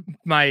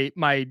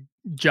 My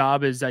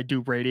job is I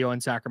do radio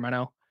in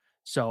Sacramento,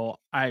 so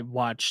I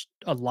watch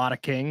a lot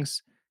of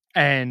Kings,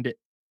 and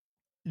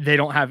they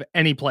don't have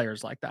any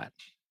players like that.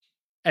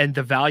 And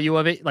the value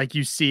of it, like,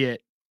 you see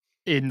it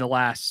in the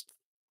last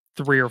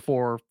 3 or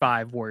 4 or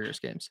 5 Warriors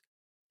games,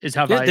 is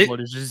how valuable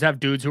it is. Just have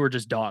dudes who are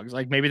just dogs.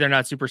 Like, maybe they're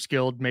not super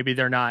skilled. Maybe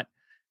they're not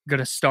going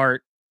to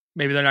start.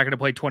 Maybe they're not going to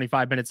play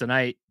 25 minutes a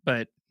night,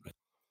 but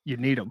you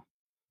need them.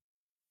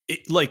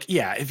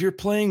 If you're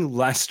playing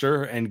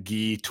Lester and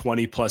Guy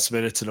 20 plus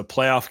minutes in a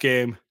playoff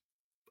game,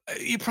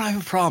 you probably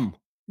have a problem.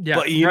 Yeah,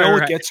 but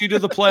what gets you to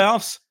the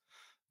playoffs?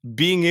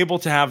 Being able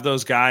to have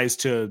those guys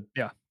to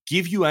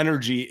give you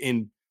energy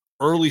in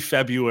early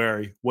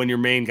February when your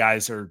main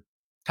guys are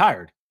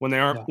tired, when they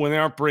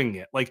aren't bringing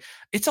it. Like,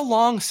 it's a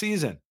long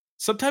season.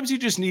 Sometimes you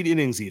just need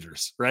innings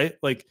eaters, right?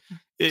 Like,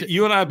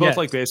 you and I both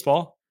like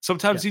baseball.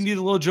 Sometimes you need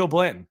a little Joe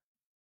Blanton.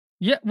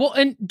 Yeah, well,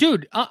 and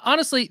dude,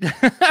 honestly,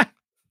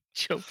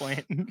 Joe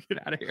Blanton,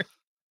 get out of here.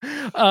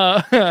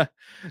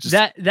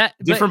 That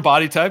different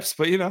body types,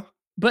 but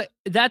But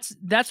that's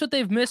what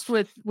they've missed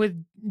with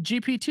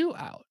GP2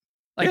 out.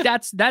 Like,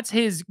 that's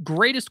his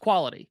greatest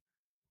quality.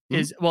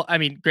 Is, well, I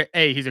mean,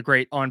 A, he's a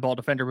great on-ball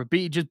defender, but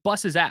B, just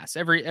busts his ass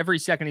every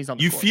second he's on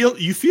the floor.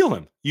 You feel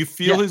him. You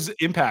feel his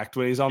impact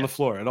when he's on the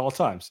floor at all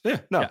times. I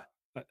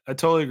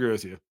totally agree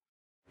with you.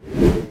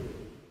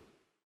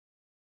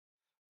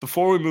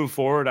 Before we move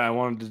forward, I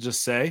wanted to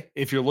just say,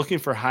 if you're looking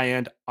for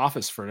high-end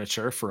office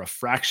furniture for a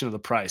fraction of the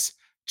price,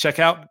 check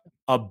out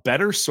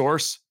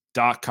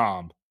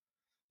abettersource.com.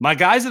 My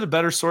guys at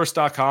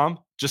abettersource.com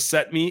just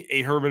sent me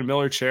a Herman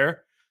Miller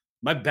chair.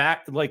 My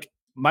back,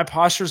 my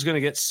posture is going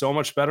to get so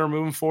much better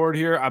moving forward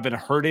here. I've been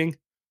hurting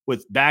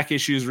with back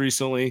issues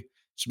recently,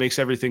 which makes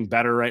everything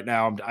better right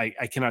now.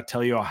 I cannot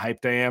tell you how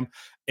hyped I am.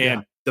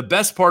 And the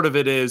best part of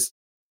it is,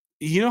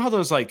 how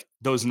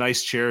those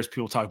nice chairs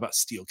people talk about,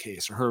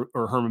 Steelcase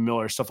or Herman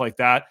Miller, stuff like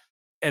that.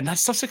 And that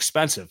stuff's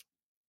expensive.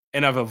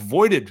 And I've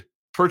avoided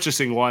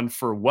purchasing one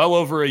for well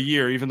over a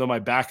year, even though my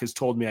back has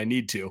told me I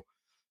need to,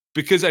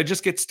 because I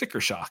just get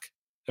sticker shock.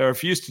 I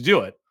refuse to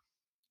do it.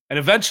 And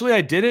eventually I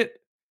did it,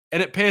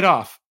 and it paid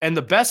off. And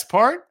the best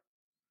part,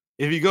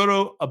 if you go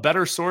to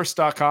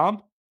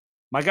abettersource.com,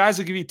 my guys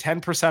will give you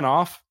 10%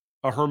 off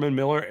a Herman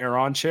Miller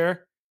Aeron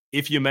chair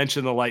if you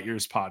mention the Light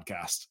Years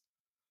podcast.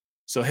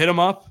 So hit them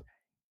up,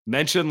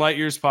 mention Light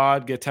Years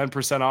pod, get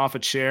 10% off a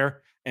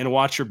chair, and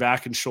watch your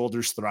back and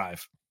shoulders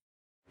thrive.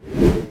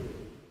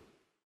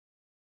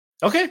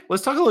 Okay,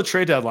 let's talk a little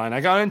trade deadline.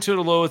 I got into it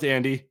a little with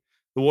Andy.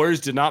 The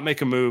Warriors did not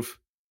make a move.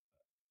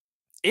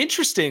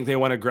 Interesting, they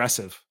went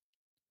aggressive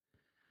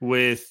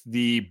with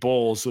the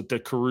Bulls with the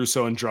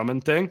Caruso and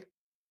Drummond thing.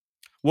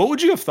 What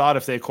would you have thought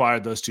if they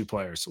acquired those two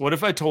players? What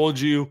if I told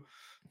you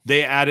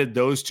they added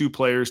those two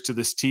players to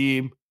this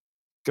team?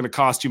 Going to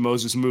cost you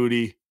Moses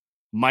Moody,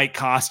 might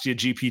cost you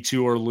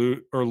GP2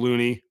 or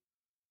Looney.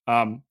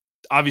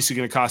 Obviously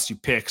going to cost you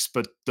picks,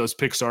 but those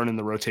picks aren't in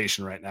the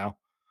rotation right now.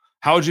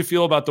 How would you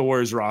feel about the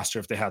Warriors roster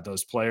if they had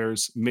those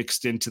players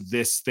mixed into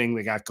this thing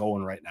they got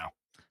going right now?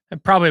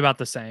 And probably about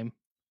the same.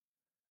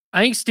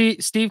 I think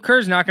Steve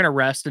Kerr's not going to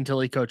rest until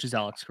he coaches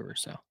Alex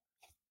Caruso.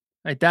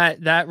 Like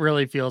that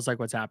really feels like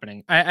what's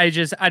happening. I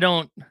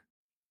don't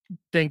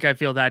think I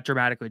feel that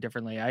dramatically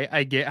differently.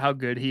 I get how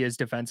good he is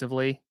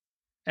defensively,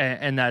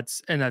 and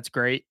that's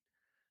great.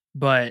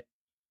 But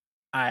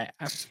I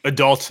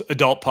adult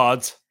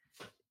pods.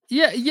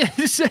 Yeah,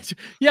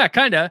 yeah,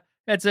 kind of.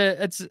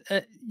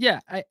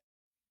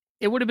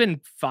 It would have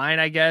been fine,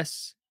 I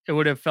guess. It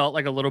would have felt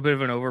like a little bit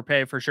of an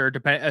overpay for sure,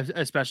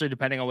 especially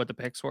depending on what the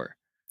picks were.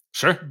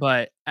 Sure.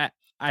 But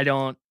I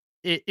don't.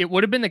 It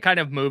would have been the kind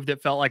of move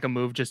that felt like a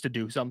move just to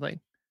do something.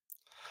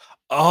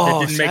 Oh,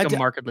 that didn't make them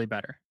markedly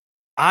better.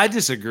 I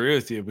disagree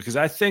with you because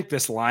I think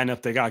this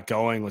lineup they got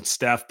going with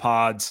Steph,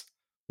 Pods,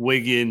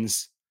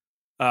 Wiggins,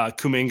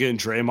 Kuminga, and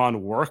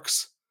Draymond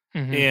works.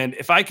 Mm-hmm. And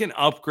if I can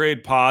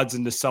upgrade Pods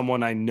into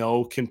someone I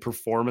know can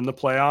perform in the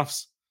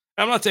playoffs,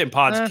 I'm not saying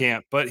Pods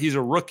can't, but he's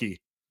a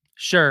rookie.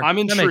 Sure. I'm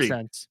intrigued. That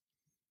makes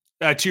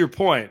sense. To your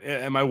point,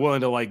 am I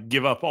willing to like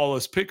give up all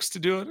those picks to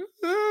do it?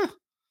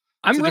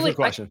 I'm really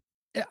question.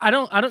 I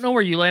don't know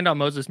where you land on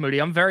Moses Moody.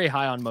 I'm very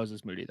high on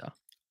Moses Moody though.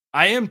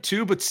 I am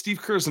too, but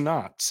Steve Kerr's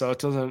not. So it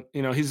doesn't,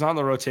 he's on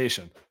the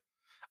rotation.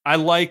 I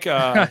like you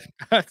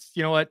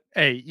know what?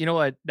 Hey, you know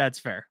what? That's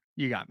fair.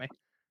 You got me.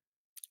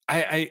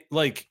 I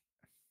like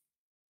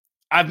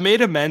I've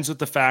made amends with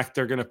the fact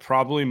they're gonna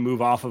probably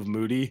move off of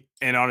Moody,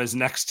 and on his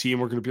next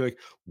team, we're gonna be like,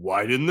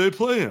 why didn't they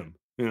play him?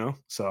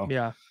 So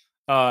yeah.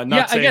 I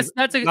guess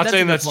that's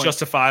saying that's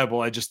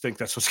justifiable. I just think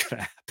that's what's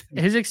gonna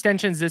happen. His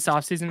extension's this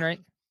offseason, right?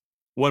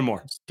 One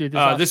more.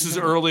 This is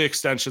early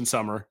extension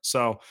summer.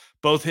 So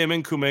both him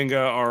and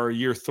Kuminga are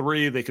year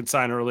 3. They can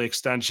sign early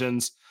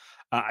extensions.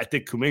 I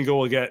think Kuminga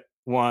will get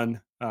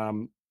one.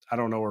 I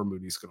don't know where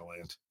Moody's going to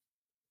land.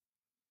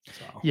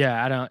 So.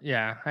 Yeah, I don't.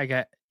 Yeah, I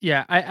get.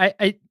 Yeah,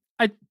 I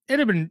it'd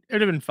have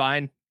been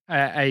fine.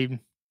 I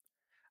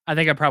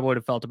think I probably would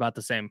have felt about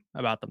the same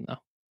about them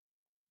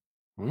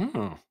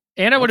though.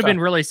 And I would have been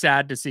really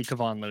sad to see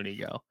Kevon Looney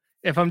go.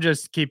 If I'm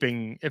just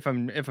keeping if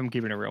I'm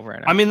keeping it real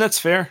right now. I mean, that's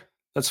fair.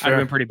 That's fair. I'd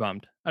have been pretty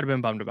bummed. I'd have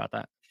been bummed about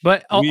that.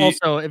 But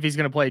also, if he's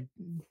going to play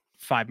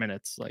 5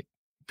 minutes, like.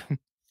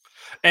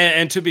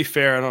 and to be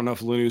fair, I don't know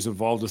if Looney was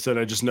involved with it.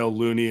 I just know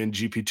Looney and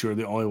GP2 are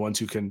the only ones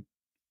who can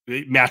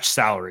match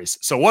salaries.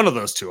 So one of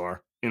those two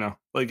are,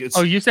 like it's.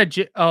 Oh, you said.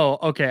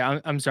 Okay.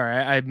 I'm sorry.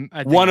 I think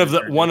one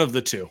of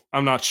the two.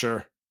 I'm not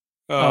sure.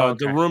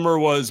 Okay. The rumor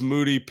was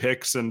Moody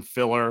picks and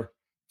filler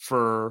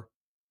for.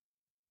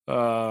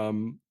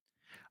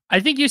 I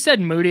think you said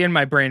Moody and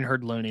my brain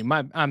heard Looney.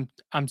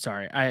 I'm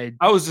sorry. I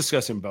was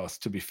discussing both,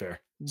 to be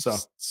fair. So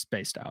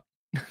spaced out.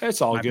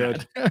 It's all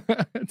good.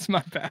 It's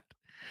my bad.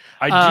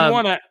 I do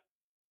want to.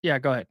 Yeah,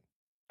 go ahead.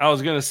 I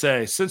was going to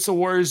say, since the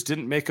Warriors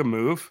didn't make a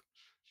move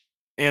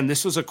and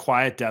this was a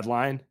quiet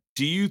deadline,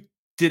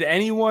 did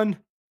anyone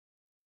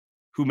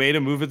who made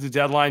a move at the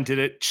deadline, did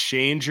it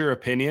change your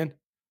opinion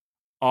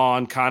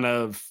on kind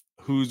of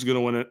who's going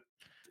to win it?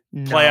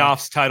 No.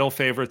 Playoffs, title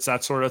favorites,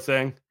 that sort of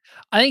thing?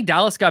 I think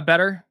Dallas got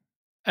better.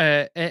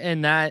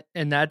 And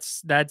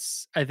that's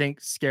I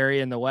think scary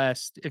in the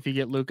West if you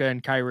get Luka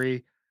and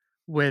Kyrie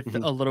with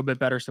a little bit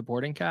better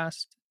supporting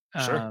cast.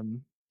 Sure.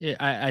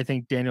 I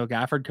think Daniel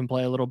Gafford can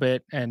play a little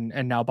bit, and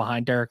now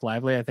behind Derek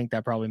Lively, I think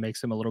that probably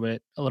makes him a little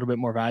bit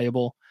more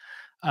valuable.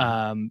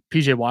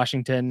 PJ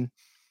Washington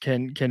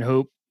can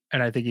hoop,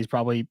 and I think he's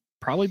probably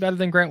better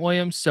than Grant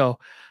Williams. So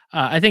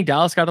I think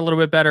Dallas got a little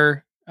bit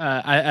better.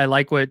 I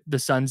like what the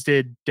Suns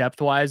did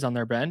depth wise on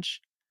their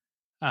bench.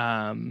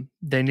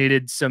 They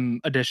needed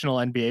some additional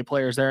NBA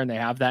players there, and they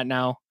have that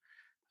now.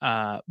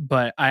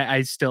 But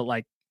I still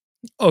like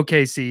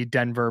OKC,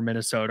 Denver,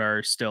 Minnesota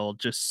are still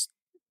just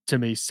to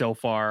me so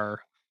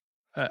far.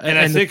 And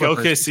I think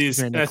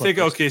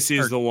OKC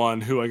is the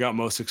one who I got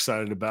most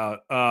excited about.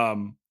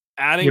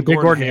 Adding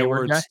Gordon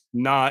Hayward's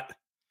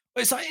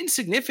it's not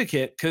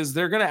insignificant because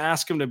they're going to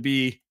ask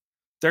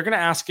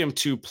him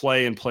to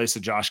play in place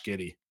of Josh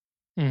Giddey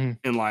in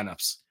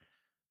lineups.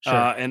 Sure.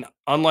 And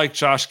unlike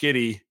Josh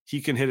Giddey,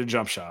 he can hit a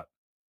jump shot.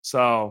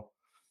 So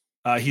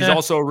he's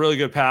also a really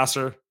good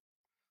passer.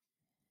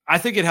 I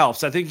think it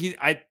helps. I think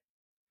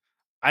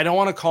I don't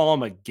want to call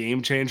him a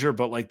game changer,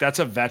 but like that's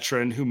a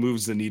veteran who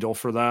moves the needle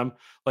for them.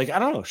 Like, I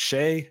don't know,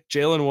 Shea,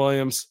 Jalen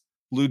Williams,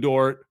 Lou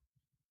Dort,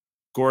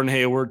 Gordon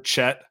Hayward,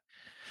 Chet.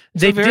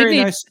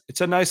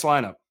 It's a nice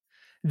lineup.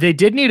 They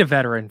did need a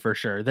veteran for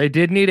sure. They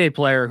did need a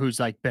player who's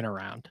like been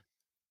around.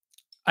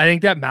 I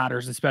think that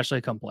matters,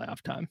 especially come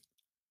playoff time.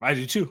 I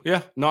do too.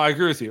 Yeah, no, I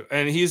agree with you.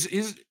 And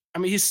I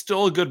mean, he's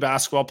still a good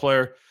basketball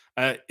player.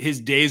 His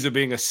days of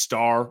being a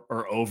star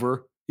are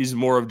over. He's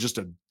more of just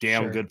a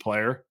damn good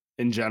player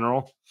in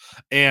general.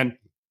 And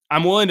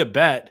I'm willing to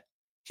bet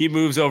he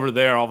moves over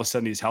there. All of a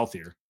sudden, he's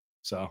healthier.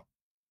 So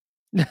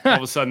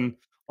all of a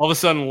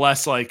sudden,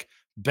 less like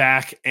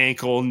back,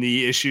 ankle,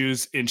 knee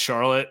issues in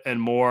Charlotte, and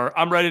more.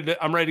 I'm ready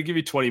to give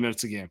you 20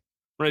 minutes a game.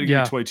 I'm ready to give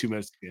you 22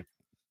 minutes a game.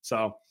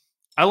 So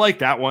I like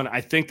that one.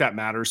 I think that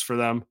matters for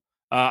them.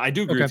 I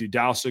do agree with you.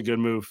 Dallas is a good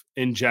move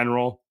in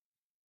general.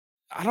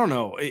 I don't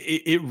know.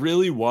 It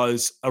really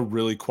was a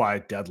really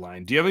quiet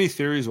deadline. Do you have any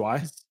theories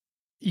why?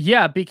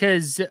 Yeah,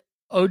 because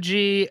OG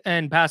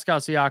and Pascal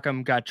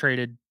Siakam got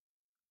traded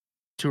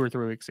 2 or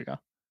 3 weeks ago.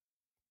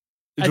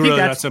 Is it really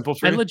that simple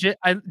for you?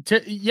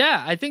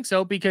 Yeah, I think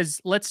so, because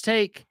let's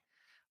take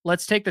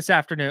this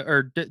afternoon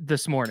or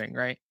this morning,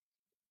 right?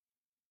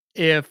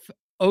 If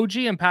OG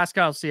and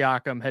Pascal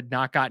Siakam had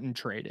not gotten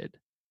traded,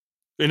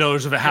 In other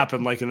words, if it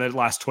happened like in the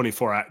last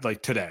 24 hours,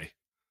 like today.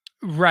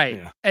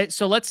 Right. Yeah.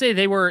 So let's say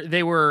they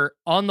were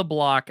on the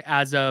block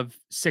as of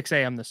 6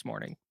 a.m. this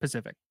morning,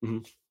 Pacific. Mm-hmm.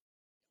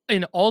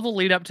 In all the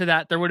lead up to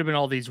that, there would have been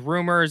all these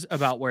rumors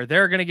about where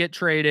they're going to get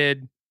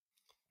traded.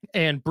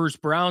 And Bruce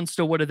Brown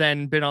still would have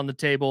then been on the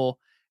table.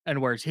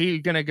 And where's he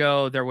going to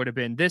go? There would have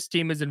been this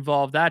team is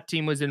involved, that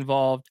team was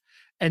involved.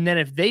 And then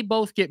if they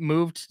both get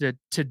moved to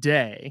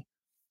today,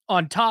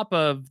 on top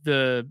of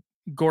the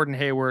Gordon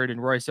Hayward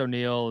and Royce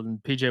O'Neal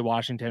and PJ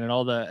Washington and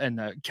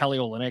the Kelly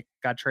Olynyk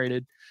got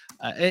traded,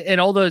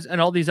 and all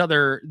these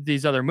other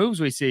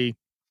moves we see,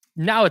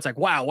 now it's like,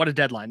 wow, what a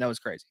deadline. That was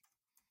crazy.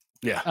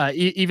 Yeah.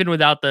 Even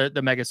without the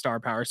mega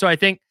star power. So I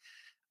think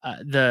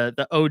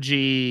the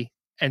OG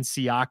and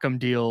Siakam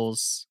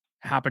deals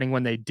happening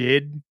when they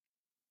did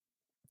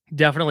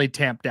definitely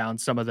tamp down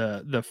some of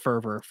the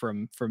fervor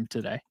from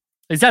today. At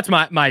least that's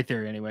my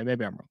theory anyway.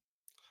 Maybe I'm wrong.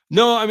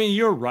 No, I mean,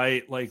 you're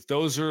right. Like,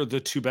 those are the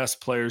two best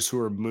players who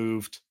are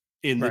moved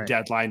in the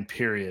deadline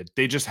period.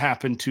 They just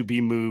happened to be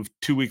moved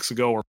 2 weeks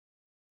ago or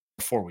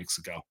 4 weeks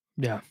ago.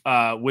 Yeah.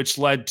 Which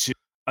led to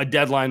a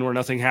deadline where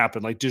nothing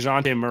happened. Like,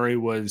 DeJounte Murray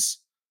was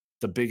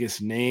the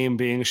biggest name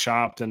being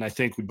shopped. And I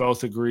think we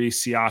both agree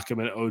Siakam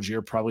and OG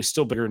are probably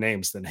still bigger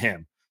names than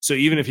him. So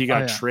even if he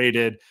got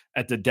traded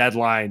at the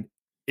deadline,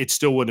 it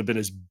still wouldn't have been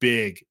as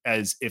big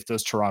as if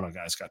those Toronto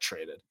guys got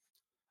traded.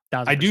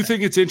 1,000%. I do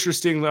think it's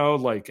interesting though,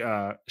 like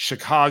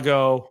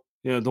Chicago,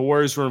 the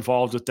Warriors were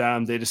involved with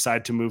them. They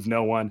decided to move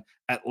no one.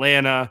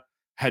 Atlanta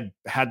had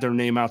their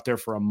name out there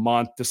for a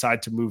month,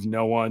 decided to move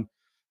no one.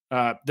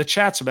 The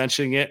chat's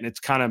mentioning it, and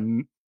it's kind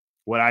of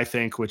what I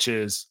think, which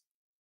is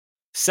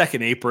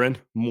second apron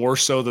more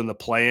so than the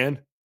play-in,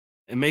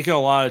 and making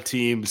a lot of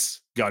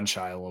teams gun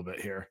shy a little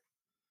bit here.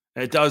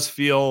 And it does.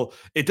 You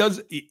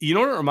know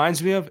what it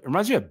reminds me of? It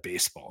reminds me of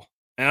baseball.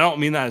 And I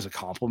don't mean that as a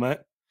compliment.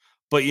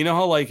 But you know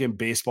how, like, in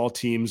baseball,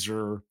 teams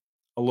are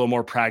a little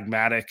more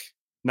pragmatic,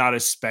 not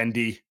as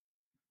spendy,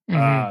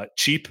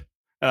 cheap,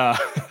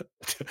 and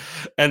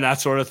that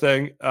sort of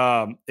thing.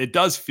 It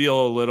does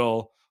feel a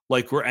little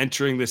like we're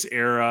entering this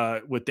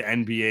era with the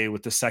NBA,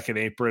 with the second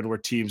apron, where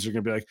teams are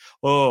going to be like,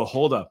 oh,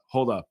 hold up.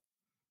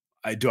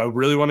 Do I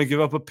really want to give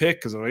up a pick?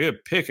 Because if I get a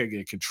pick, I get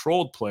a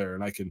controlled player,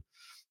 and I can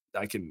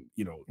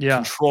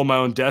control my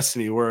own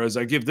destiny. Whereas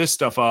I give this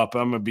stuff up,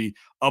 I'm going to be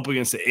up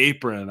against the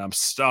apron, and I'm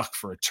stuck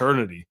for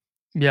eternity.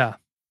 Yeah.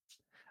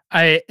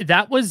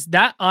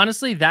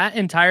 Honestly, that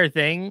entire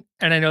thing,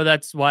 and I know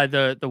that's why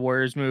the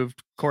Warriors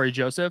moved Corey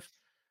Joseph.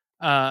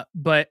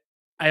 But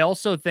I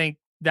also think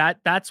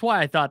that's why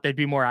I thought they'd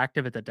be more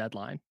active at the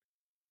deadline.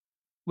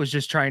 Was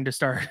just trying to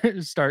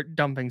start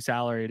dumping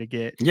salary to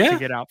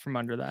get out from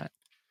under that.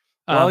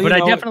 But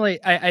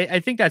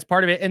I think that's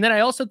part of it. And then I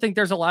also think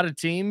there's a lot of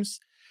teams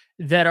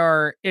that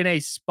are in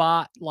a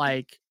spot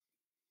like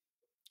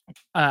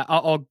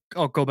I'll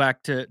go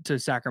back to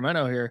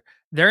Sacramento here.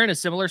 They're in a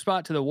similar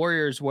spot to the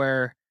Warriors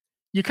where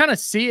you kind of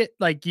see it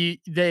like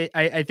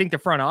I think the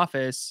front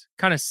office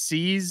kind of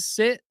sees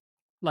it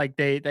like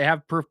they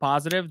have proof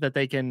positive that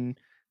they can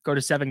go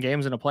to 7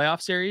 games in a playoff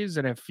series,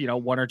 and if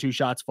 1 or 2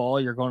 shots fall,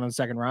 you're going on the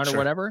second round or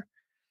whatever.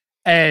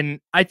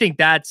 And I think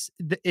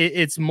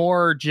it's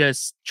more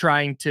just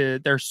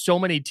there's so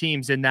many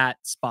teams in that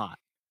spot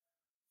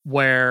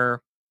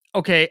where,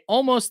 okay,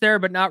 almost there,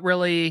 but not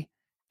really.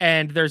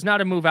 And there's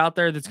not a move out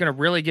there that's going to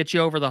really get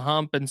you over the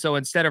hump. And so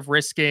instead of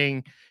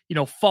risking,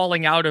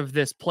 falling out of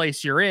this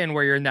place you're in,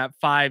 where you're in that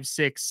 5,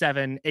 6,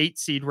 7, 8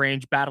 seed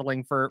range,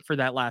 battling for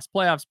that last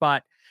playoff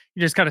spot,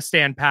 you just kind of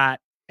stand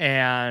pat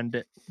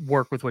and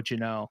work with what you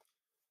know.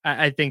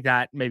 I think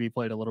that maybe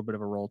played a little bit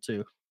of a role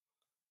too.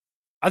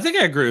 I think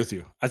I agree with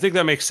you. I think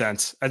that makes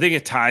sense. I think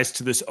it ties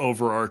to this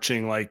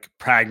overarching like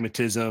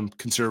pragmatism,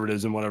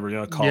 conservatism, whatever you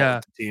want to call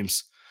it, the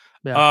teams.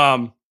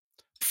 Yeah.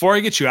 Before I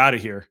get you out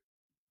of here,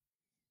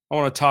 I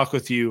want to talk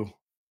with you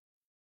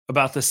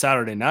about this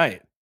Saturday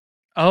night,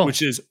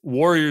 which is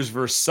Warriors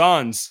versus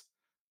Suns.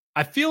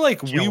 I feel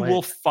like we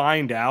will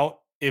find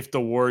out if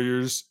the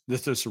Warriors,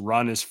 this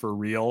run is for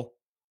real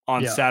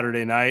on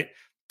Saturday night.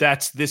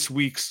 That's this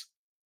week's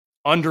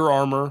Under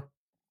Armour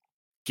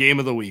game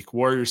of the week,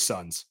 Warriors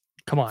Suns.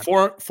 Come on.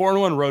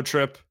 4-1 road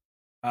trip.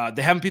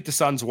 They haven't beat the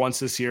Suns once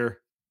this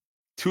year.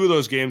 2 of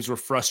those games were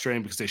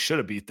frustrating because they should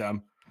have beat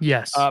them.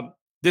 Yes.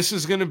 This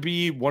is going to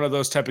be one of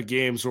those type of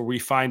games where we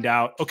find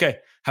out, okay,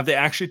 have they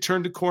actually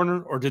turned a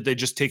corner or did they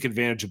just take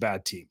advantage of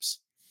bad teams?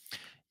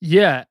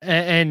 Yeah.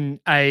 And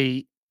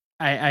I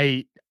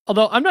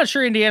although I'm not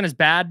sure Indiana's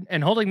bad,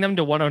 and holding them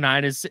to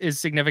 109 is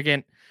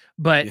significant,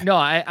 but Yeah. no,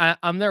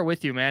 I'm there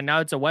with you, man. Now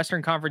it's a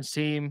Western Conference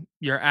team.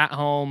 You're at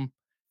home.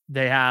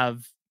 They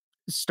have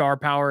star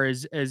power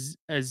as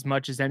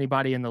much as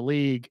anybody in the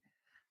league.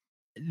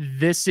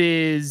 This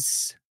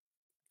is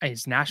a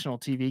national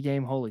TV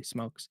game. Holy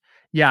smokes.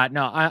 Yeah,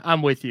 no,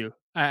 I'm with you.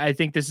 I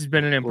think this has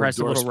been an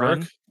impressive little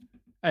run.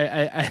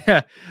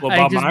 I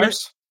Bob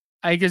Myers?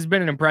 I think it's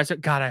been an impressive.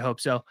 God, I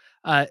hope so.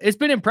 It's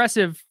been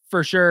impressive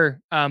for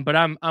sure. But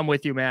I'm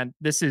with you, man.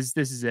 This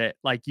is it.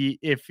 Like,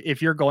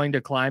 if you're going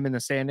to climb in the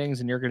standings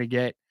and you're going to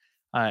get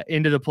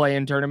into the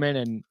play-in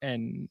tournament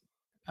and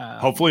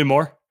hopefully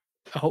more,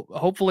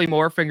 hopefully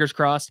more. Fingers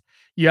crossed.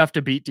 You have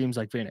to beat teams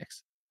like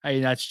Phoenix. I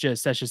mean, that's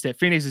just it.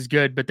 Phoenix is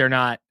good, but they're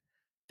not.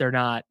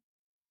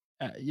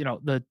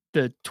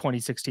 The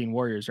 2016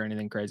 Warriors or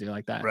anything crazy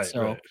like that. Right,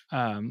 so,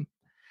 right.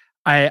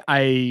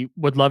 I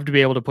would love to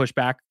be able to push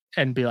back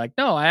and be like,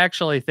 no, I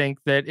actually think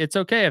that it's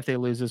okay if they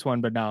lose this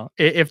one, but no,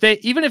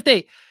 even if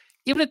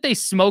they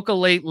smoke a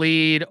late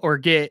lead or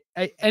get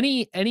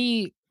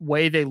any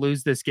way they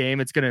lose this game,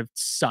 it's going to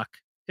suck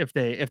if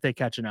they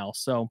catch an L.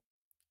 So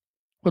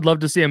would love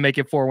to see them make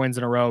it 4 wins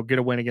in a row, get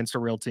a win against a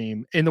real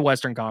team in the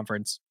Western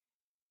Conference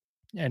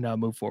and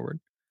move forward.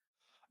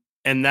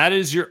 And that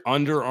is your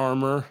Under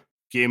Armour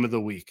game of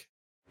the week.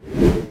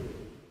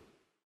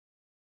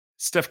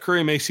 Steph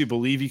Curry makes you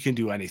believe you can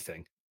do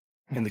anything.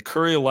 And the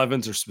Curry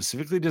 11s are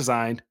specifically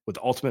designed with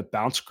ultimate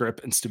bounce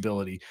grip and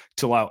stability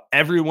to allow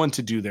everyone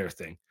to do their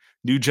thing.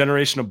 New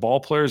generation of ball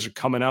players are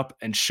coming up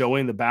and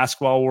showing the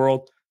basketball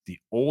world the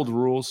old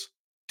rules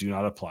do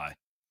not apply.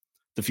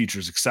 The future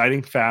is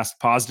exciting, fast,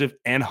 positive,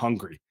 and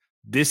hungry.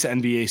 This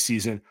NBA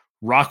season,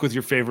 rock with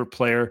your favorite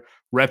player,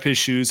 rep his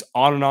shoes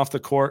on and off the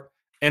court,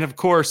 and of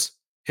course,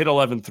 hit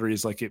 11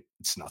 threes like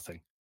it's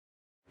nothing.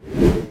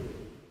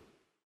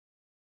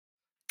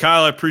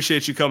 Kyle, I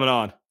appreciate you coming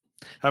on.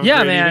 Have a great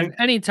evening.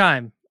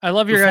 Anytime. I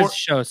love your guys'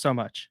 show so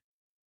much.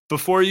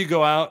 Before you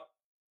go out,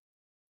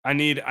 I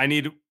need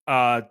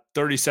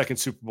 30-second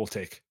Super Bowl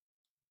take.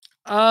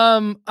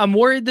 I'm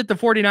worried that the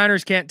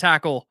 49ers can't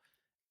tackle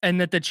and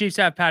that the Chiefs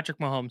have Patrick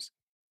Mahomes.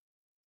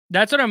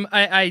 That's what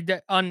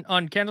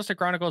on Candlestick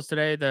Chronicles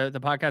today, the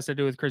podcast I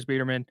do with Chris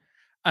Biederman.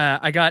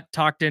 I got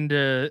talked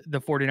into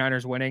the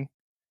 49ers winning,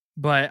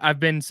 but I've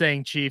been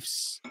saying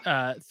Chiefs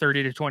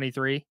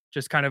 30-23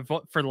 just kind of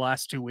for the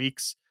last 2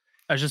 weeks.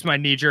 It was just my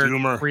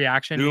knee-jerk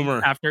reaction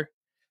after.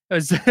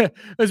 It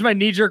was my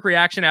knee-jerk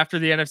reaction after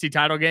the NFC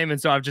title game,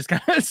 and so I've just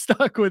kind of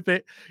stuck with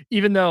it,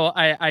 even though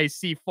I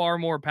see far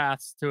more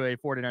paths to a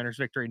 49ers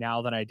victory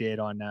now than I did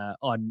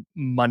on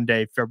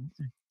Monday,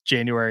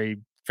 January,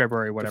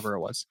 February, whatever it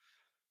was.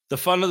 The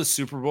fun of the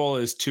Super Bowl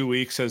is 2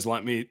 weeks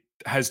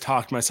has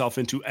talked myself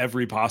into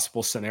every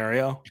possible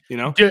scenario. You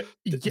know,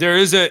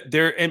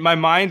 and my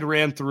mind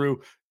ran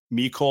through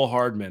Mecole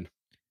Hardman.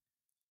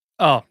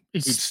 Oh,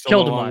 he's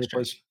killed him last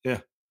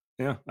year.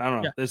 Yeah. I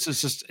don't know. Yeah.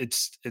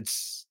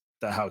 It's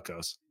how it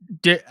goes.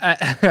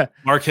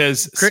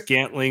 Marquez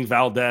Scantling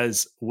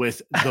Valdez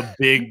with the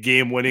big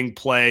game-winning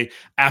play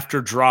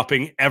after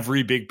dropping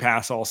every big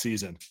pass all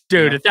season.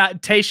 Dude,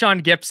 that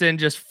Tayshaun Gibson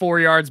just 4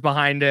 yards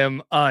behind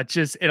him.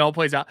 It all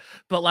plays out.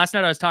 But last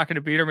night I was talking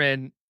to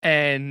Biederman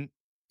and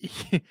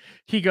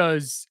he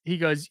goes,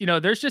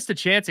 there's just a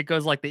chance it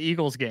goes like the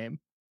Eagles game.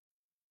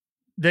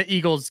 The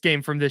Eagles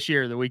game from this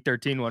year, the week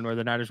 13 one where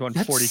the Niners won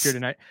 42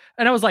 tonight.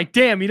 And I was like,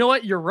 damn, you know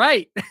what? You're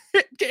right.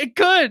 It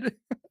could.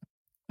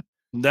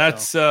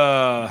 That's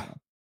I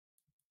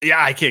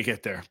can't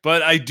get there,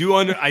 but I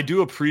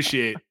do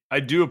appreciate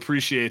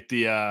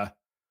the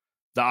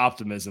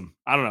optimism.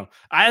 I don't know.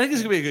 I think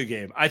it's gonna be a good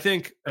game. I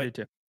think I do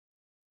too.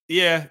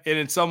 Yeah, and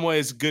in some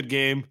ways, good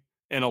game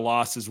and a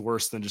loss is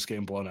worse than just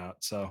getting blown out.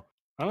 So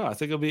I don't know. I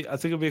think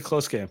it'll be a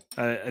close game.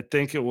 I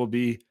think it will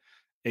be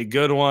a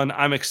good one.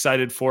 I'm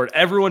excited for it.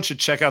 Everyone should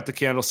check out the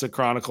Candlestick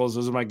Chronicles.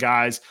 Those are my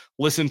guys.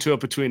 Listen to it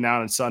between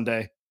now and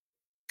Sunday.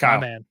 Kyle,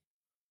 man,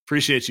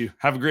 appreciate you.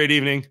 Have a great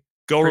evening.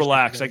 Go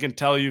relax. I can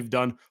tell you've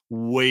done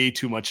way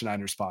too much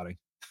Niner spotting.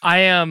 I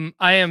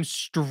am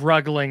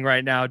struggling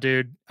right now,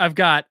 dude. I've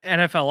got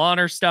NFL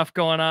honor stuff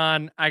going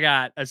on. I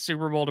got a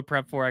Super Bowl to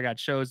prep for. I got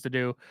shows to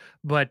do,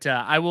 but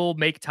I will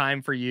make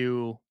time for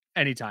you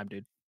anytime,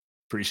 dude.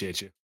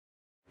 Appreciate you.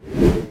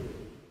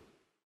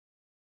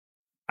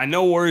 I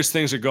know Warriors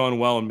things are going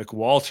well and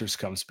McWalters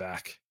comes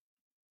back.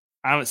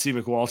 I haven't seen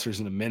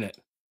McWalters in a minute.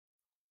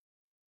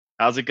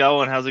 How's it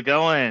going?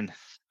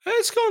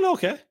 It's going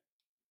okay.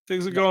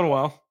 Things are going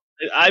well.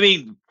 I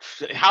mean,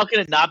 how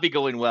can it not be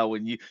going well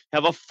when you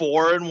have a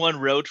 4-1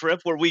 road trip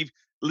where we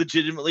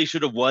legitimately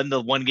should have won the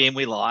one game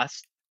we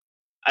lost?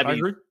 I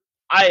agree.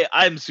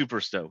 I'm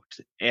super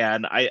stoked,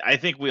 and I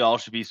think we all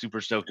should be super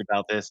stoked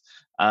about this.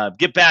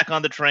 Get back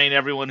on the train,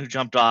 everyone who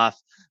jumped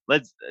off.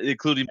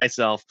 Including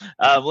myself.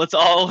 Let's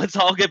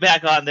all get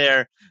back on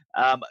there.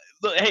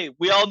 Look, hey,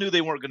 we all knew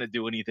they weren't going to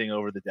do anything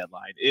over the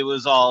deadline. It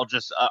was all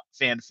just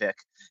fanfic,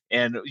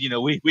 and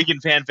we can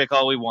fanfic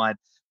all we want,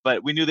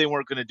 but we knew they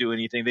weren't going to do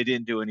anything. They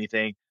didn't do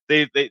anything.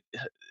 They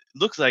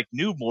looks like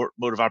new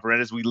mode of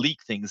operandus. We leak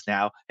things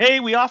now. Hey,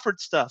 we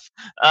offered stuff.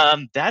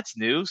 That's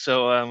new.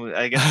 So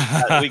I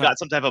guess we got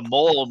some type of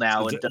mole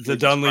now. The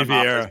Dunleavy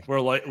era.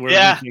 We're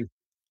yeah. leaking.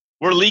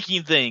 We're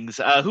leaking things.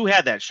 Who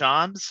had that?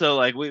 Sean? So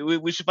like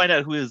we should find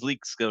out who his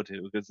leaks go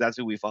to, because that's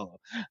who we follow.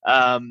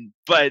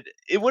 But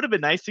it would have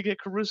been nice to get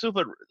Caruso,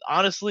 but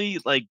honestly,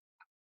 like,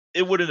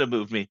 it wouldn't have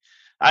moved me.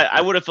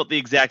 I would have felt the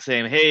exact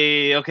same.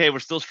 Hey, okay, we're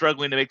still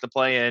struggling to make the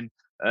play in,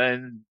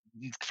 and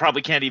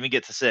probably can't even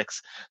get to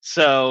 6.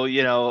 So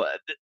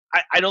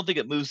I don't think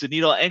it moves the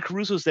needle. And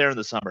Caruso's there in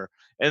the summer,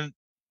 and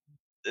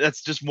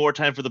that's just more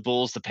time for the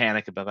Bulls to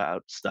panic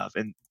about stuff.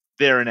 And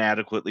they're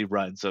inadequately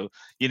run, so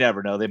you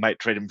never know. They might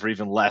trade him for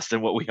even less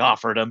than what we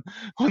offered him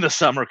when the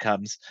summer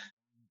comes.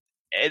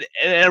 And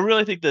I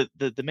really think that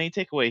the main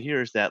takeaway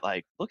here is that,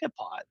 like, look at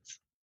Pods,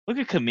 look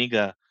at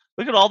Kaminga,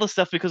 look at all the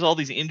stuff, because all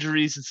these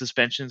injuries and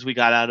suspensions we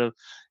got out of,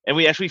 and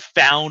we actually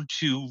found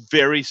 2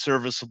 very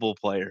serviceable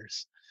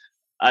players.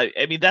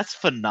 I mean, that's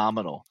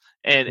phenomenal.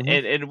 And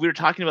and we were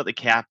talking about the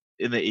cap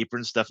in the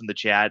apron stuff in the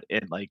chat,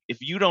 and like, if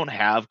you don't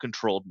have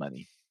controlled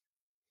money,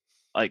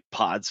 like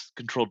Pods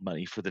controlled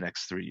money for the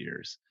next 3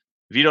 years.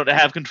 If you don't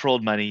have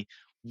controlled money,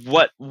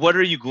 what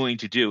are you going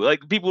to do? Like,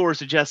 people were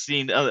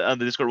suggesting on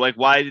the Discord, like,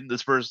 why didn't the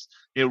Spurs,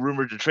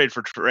 rumored to trade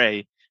for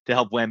Trey to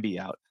help Wemby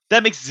out?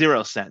 That makes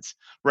 0 sense,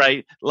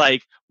 right?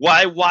 Like,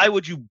 why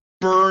would you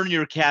burn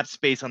your cap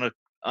space on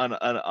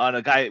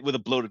a guy with a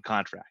bloated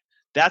contract?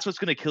 That's what's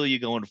going to kill you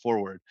going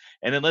forward.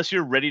 And unless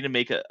you're ready to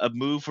make a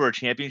move for a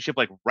championship,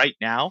 like right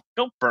now,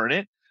 don't burn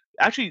it.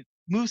 Actually,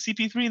 move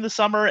CP3 in the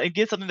summer and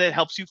get something that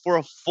helps you for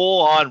a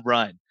full-on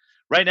run.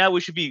 Right now, we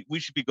should be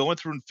going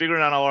through and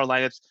figuring out all our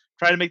lineups,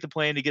 try to make the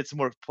plan to get some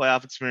more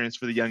playoff experience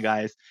for the young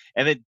guys,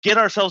 and then get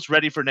ourselves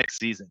ready for next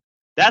season.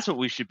 That's what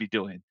we should be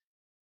doing.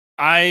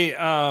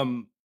 I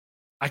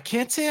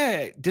can't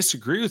say I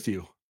disagree with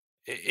you.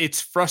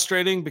 It's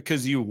frustrating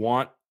because you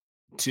want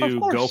to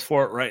go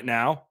for it right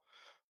now,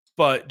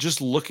 but just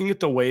looking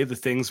at the way the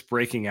thing's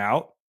breaking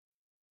out,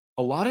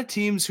 a lot of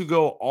teams who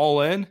go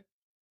all in,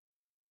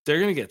 they're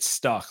going to get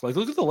stuck. Like,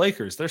 look at the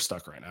Lakers. They're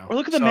stuck right now. Or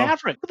look at the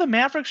Mavericks. What the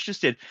Mavericks just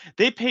did.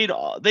 They paid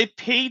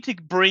to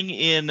bring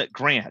in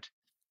Grant,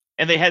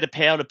 and they had to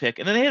pay out a pick,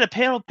 and then they had to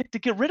pay out a pick to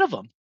get rid of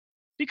him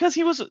because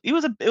it was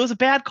a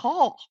bad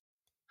call.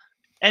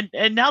 And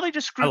now they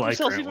just screwed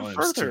themselves even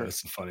further. Too.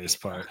 That's the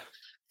funniest part.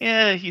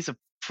 Yeah, he's a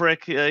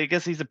prick. I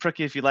guess he's a prick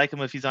if you like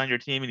him, if he's on your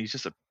team, and he's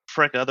just a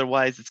prick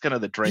otherwise. It's kind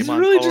of the Draymond. He's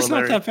really just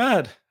not that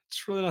bad.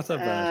 It's really not that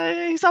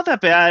bad. He's not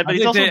that bad, but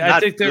he's also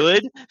not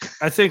good.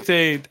 I think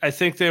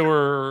they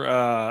were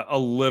a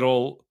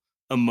little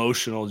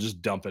emotional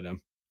just dumping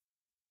him.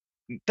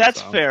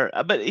 That's fair,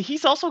 but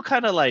he's also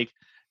kind of like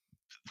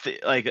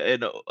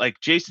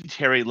Jason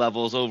Terry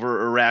levels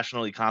over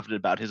irrationally confident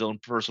about his own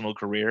personal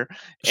career,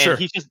 and sure.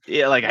 He's just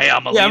like, hey,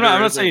 I'm a leader. I'm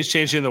not saying he's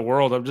changing the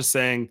world. I'm just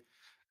saying,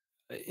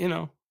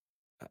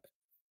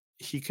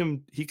 he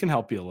can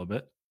help you a little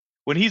bit.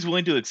 When he's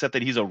willing to accept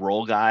that he's a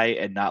role guy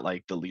and not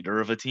like the leader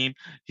of a team,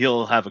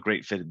 he'll have a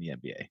great fit in the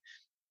NBA.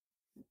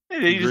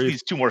 He just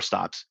needs 2 more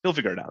stops. He'll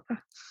figure it out.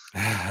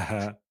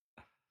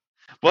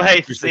 Well,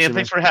 hey, Sam,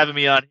 thanks for having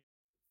me on.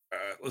 All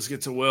right, let's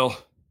get to Will.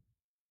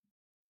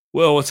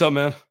 Will, what's up,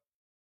 man?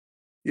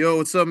 Yo,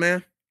 what's up,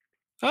 man?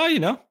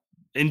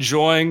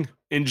 Enjoying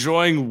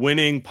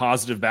winning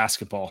positive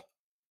basketball.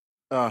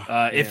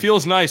 It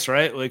feels nice,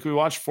 right? Like, we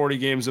watched 40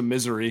 games of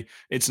misery.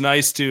 It's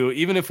nice to,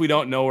 even if we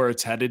don't know where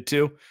it's headed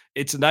to,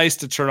 it's nice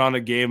to turn on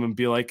a game and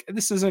be like,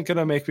 this isn't going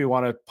to make me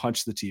want to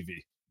punch the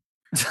TV.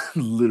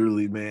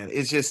 Literally, man.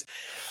 It's just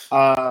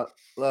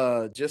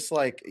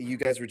like you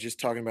guys were just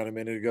talking about a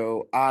minute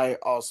ago. I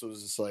also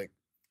was just like,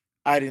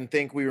 I didn't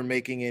think we were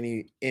making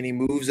any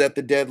moves at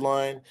the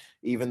deadline,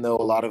 even though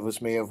a lot of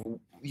us may have,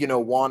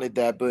 wanted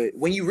that. But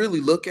when you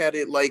really look at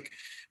it, like,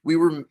 we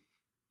were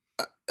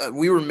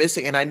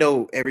missing, and I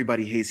know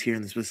everybody hates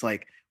hearing this, but it's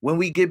like, when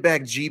we get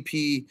back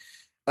GP2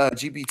 and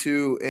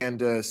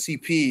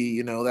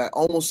CP, that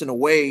almost in a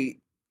way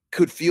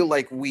could feel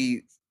like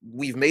we've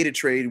made a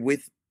trade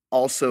with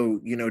also,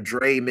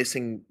 Dre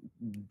missing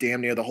damn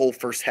near the whole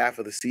first half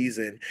of the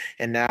season.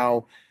 And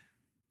now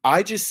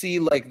I just see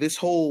like this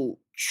whole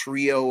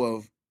trio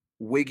of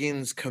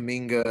Wiggins,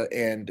 Kuminga,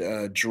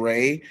 and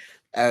Dre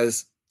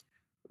as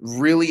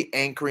really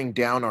anchoring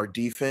down our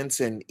defense.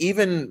 And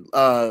even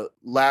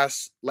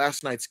last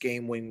night's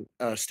game, when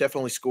Steph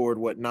only scored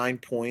 9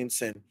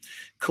 points and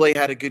Clay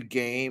had a good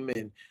game,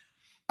 and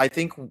I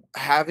think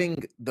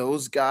having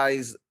those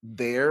guys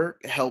there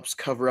helps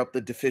cover up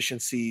the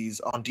deficiencies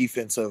on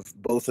defense of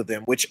both of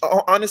them, which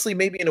honestly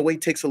maybe in a way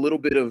takes a little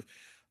bit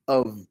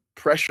of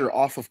pressure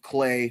off of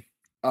Clay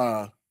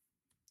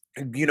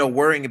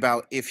worrying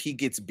about if he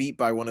gets beat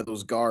by one of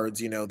those guards.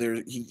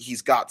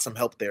 He's got some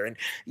help there. And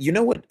you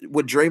know what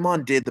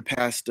Draymond did the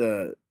past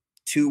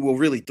two, well,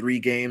 really 3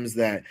 games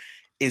that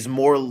is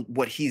more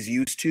what he's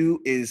used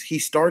to is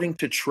he's starting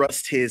to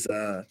trust his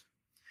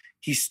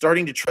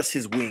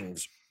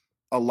wings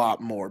a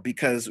lot more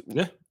because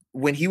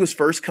when he was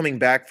first coming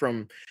back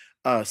from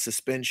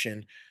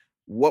suspension,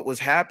 what was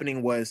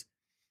happening was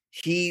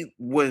he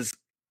was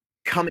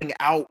coming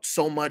out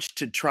so much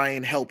to try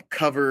and help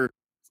cover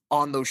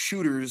on those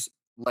shooters,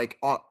 like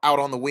out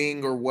on the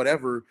wing or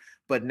whatever.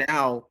 But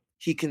now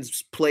he can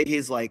play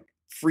his like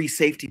free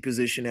safety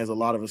position, as a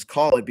lot of us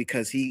call it,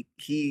 because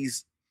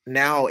he's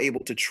now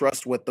able to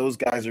trust what those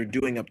guys are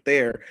doing up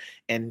there,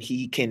 and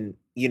he can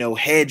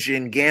hedge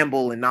and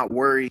gamble and not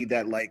worry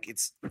that like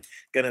it's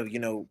gonna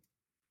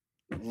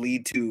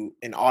lead to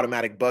an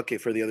automatic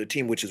bucket for the other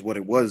team, which is what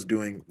it was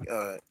doing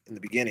in the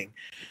beginning.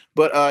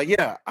 But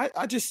yeah,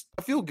 I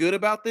feel good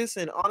about this,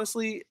 and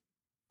honestly,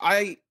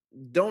 I'm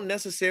not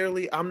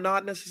necessarily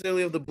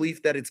of the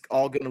belief that it's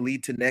all going to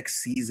lead to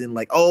next season.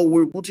 Like, oh,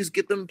 we'll just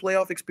get them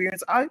playoff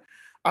experience. I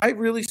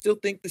really still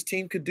think this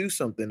team could do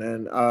something,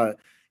 and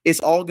it's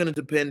all going to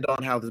depend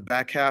on how the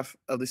back half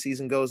of the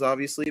season goes,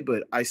 obviously.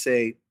 But I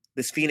say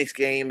this Phoenix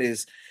game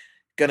is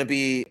going to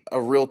be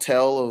a real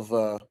tell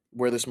of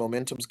where this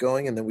momentum's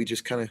going, and then we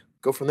just kind of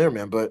go from there,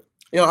 man. But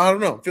I don't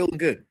know, I'm feeling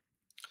good.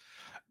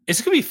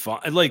 It's gonna be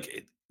fun.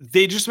 Like,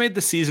 they just made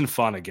the season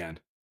fun again,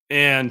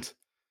 and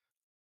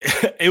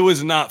it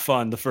was not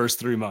fun the first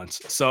 3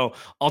 months. So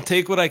I'll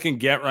take what I can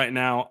get right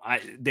now.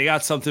 They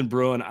got something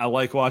brewing. I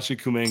like watching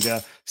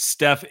Kuminga.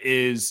 Steph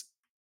is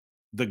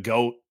the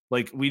GOAT.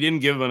 Like, we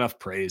didn't give him enough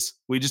praise.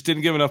 We just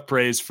didn't give enough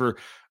praise for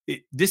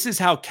it. This is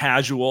how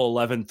casual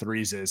 11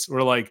 threes is.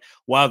 We're like,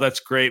 wow, that's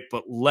great,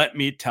 but let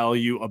me tell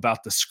you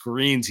about the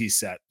screens he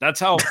set. That's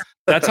how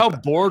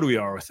bored we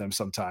are with him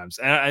sometimes.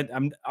 And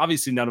I'm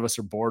obviously none of us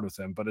are bored with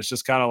him, but it's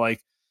just kind of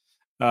like,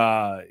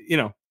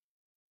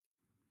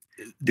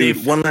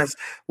 Dude, one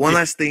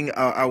last thing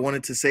I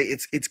wanted to say.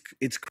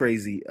 It's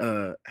crazy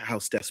how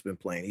Steph's been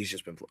playing. He's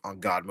just been on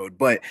God mode.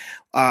 But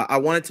I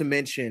wanted to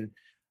mention,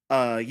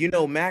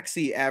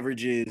 Maxey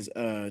averages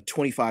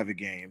 25 a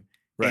game.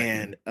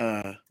 Right.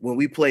 And when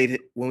we played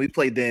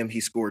them, he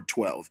scored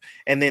 12.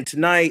 And then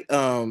tonight,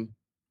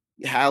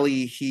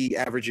 Hallie, he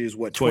averages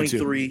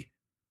 23,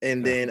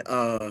 and then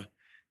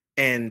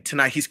and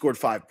tonight he scored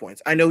 5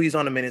 points. I know he's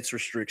on a minutes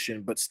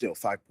restriction, but still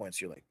 5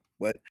 points. You're like,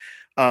 what?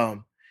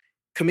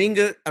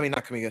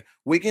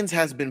 Wiggins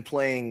has been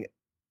playing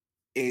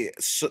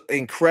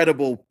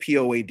incredible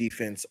POA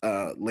defense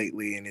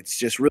lately, and it's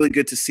just really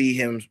good to see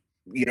him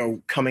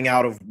coming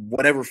out of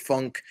whatever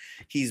funk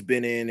he's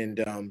been in.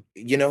 And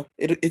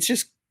it's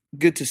just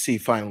good to see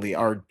finally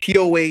our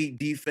POA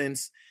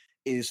defense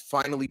is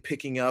finally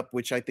picking up,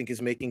 which I think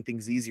is making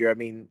things easier. I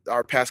mean,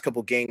 our past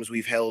couple games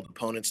we've held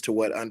opponents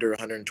to under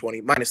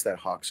 120, minus that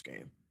Hawks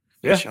game.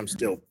 Yeah, which I'm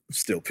still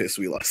pissed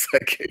we lost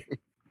that game.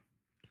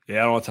 Yeah,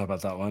 I don't want to talk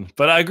about that one,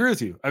 but I agree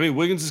with you. I mean,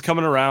 Wiggins is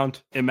coming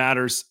around. It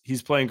matters.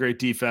 He's playing great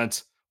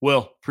defense.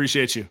 Will,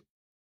 appreciate you.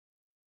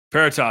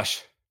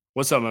 Paratosh,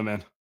 what's up, my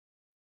man?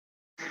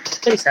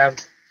 Hey, Sam.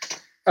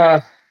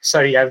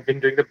 Sorry, I've been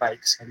doing the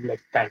bikes. I'm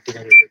like panting a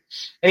little bit.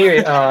 Anyway,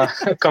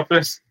 a couple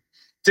of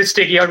just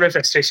taking out my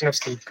frustration of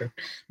sleep.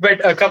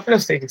 But a couple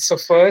of things. So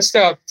first,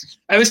 I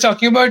was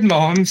talking about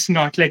Mahomes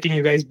not letting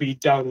you guys beat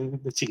down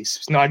the Chiefs.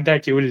 It's not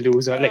that you will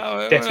lose or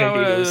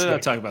definitely lose.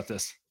 Let's talk about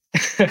this.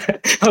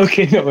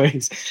 Okay, no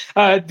worries.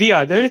 The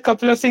other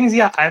couple of things,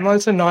 I'm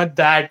also not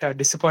that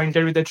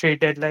disappointed with the trade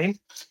deadline.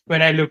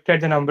 When I looked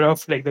at the number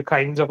of the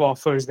kinds of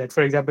offers that,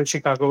 for example,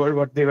 Chicago were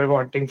what they were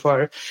wanting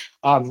for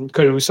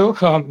Caruso,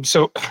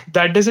 so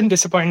that doesn't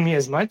disappoint me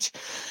as much.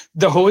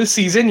 The whole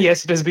season,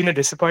 yes, it has been a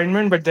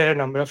disappointment, but there are a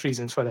number of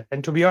reasons for that.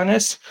 And to be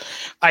honest,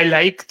 I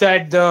like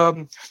that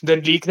the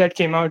leak that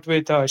came out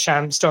with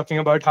Shams talking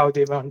about how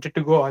they wanted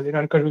to go all in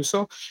on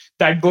Caruso.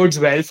 That bodes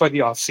well for the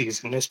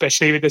offseason,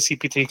 especially with the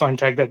CP3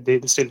 contract that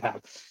they still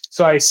have.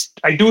 So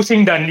I do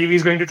think Dunleavy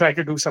is going to try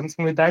to do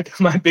something with that.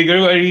 My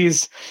bigger worry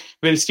is,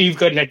 will Steve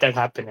Kerr let that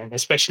happen? And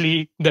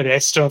especially the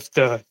rest of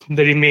the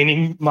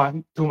remaining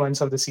 2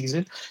 months of the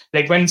season.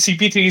 Like when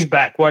CP3 is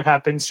back, what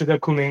happens to the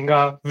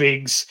Kuminga,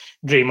 Wiggs,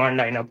 Draymond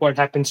lineup? What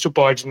happens to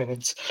Podge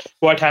minutes?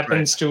 What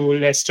happens to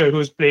Lester,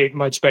 who's played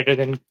much better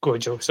than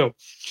Kojo? So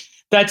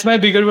that's my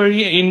bigger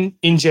worry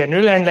in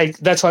general. And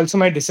that's also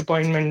my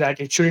disappointment that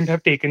it shouldn't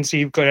have taken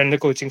Steve Kerr and the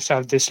coaching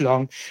staff this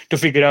long to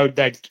figure out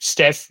that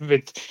Steph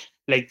with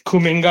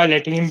Kuminga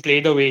letting him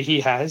play the way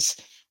he has,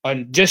 or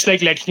just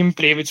letting him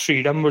play with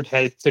freedom would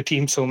help the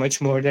team so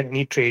much more than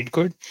any trade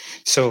could.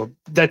 So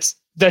that's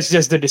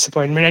just the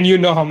disappointment. And you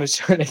know how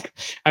much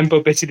I'm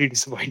perpetually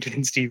disappointed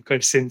in Steve Kerr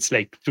since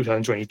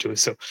 2022.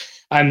 So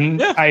I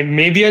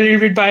may be a little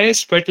bit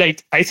biased, but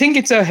I think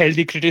it's a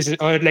healthy criticism,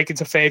 or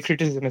it's a fair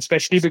criticism,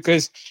 especially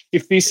because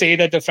if we say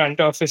that the front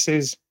office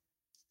is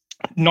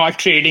not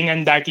trading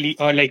and that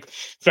or like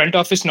front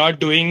office not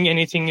doing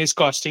anything is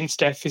costing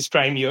Steph his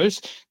prime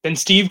years, then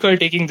Steve Kerr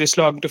taking this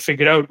long to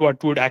figure out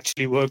what would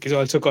actually work is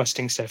also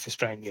costing Steph his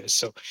prime years.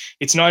 So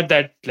it's not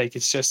that like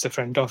it's just the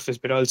front office,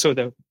 but also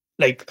the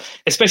like,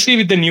 especially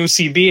with the new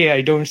CBA,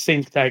 I don't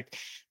think that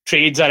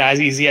trades are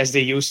as easy as they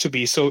used to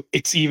be. So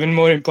it's even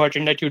more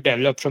important that you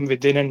develop from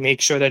within and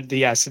make sure that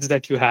the assets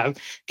that you have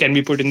can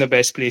be put in the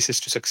best places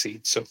to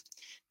succeed. So,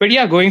 but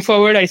yeah, going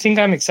forward, I think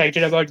I'm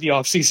excited about the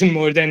offseason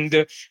more than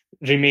the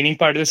remaining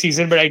part of the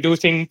season. But I do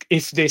think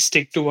if they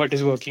stick to what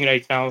is working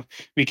right now,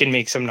 we can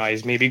make some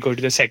noise, maybe go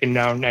to the second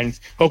round and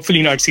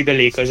hopefully not see the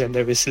Lakers and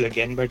their whistle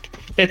again. But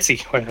let's see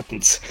what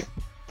happens.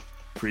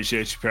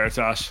 Appreciate you,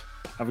 Paratosh.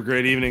 Have a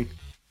great evening.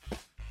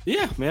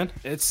 Yeah, man,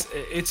 it's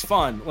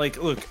fun. Like,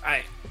 look,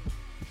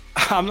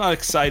 I'm not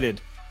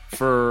excited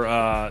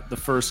for the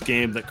first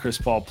game that Chris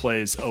Paul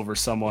plays over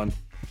someone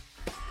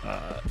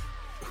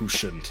who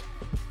shouldn't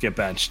get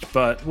benched,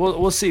 but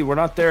we'll see. We're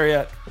not there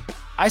yet.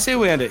 I say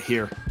we end it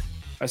here.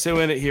 I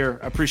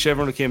appreciate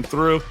everyone who came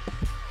through.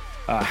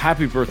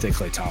 Happy birthday,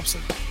 Klay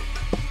Thompson.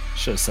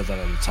 Should have said that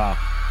at the top.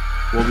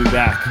 We'll be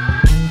back.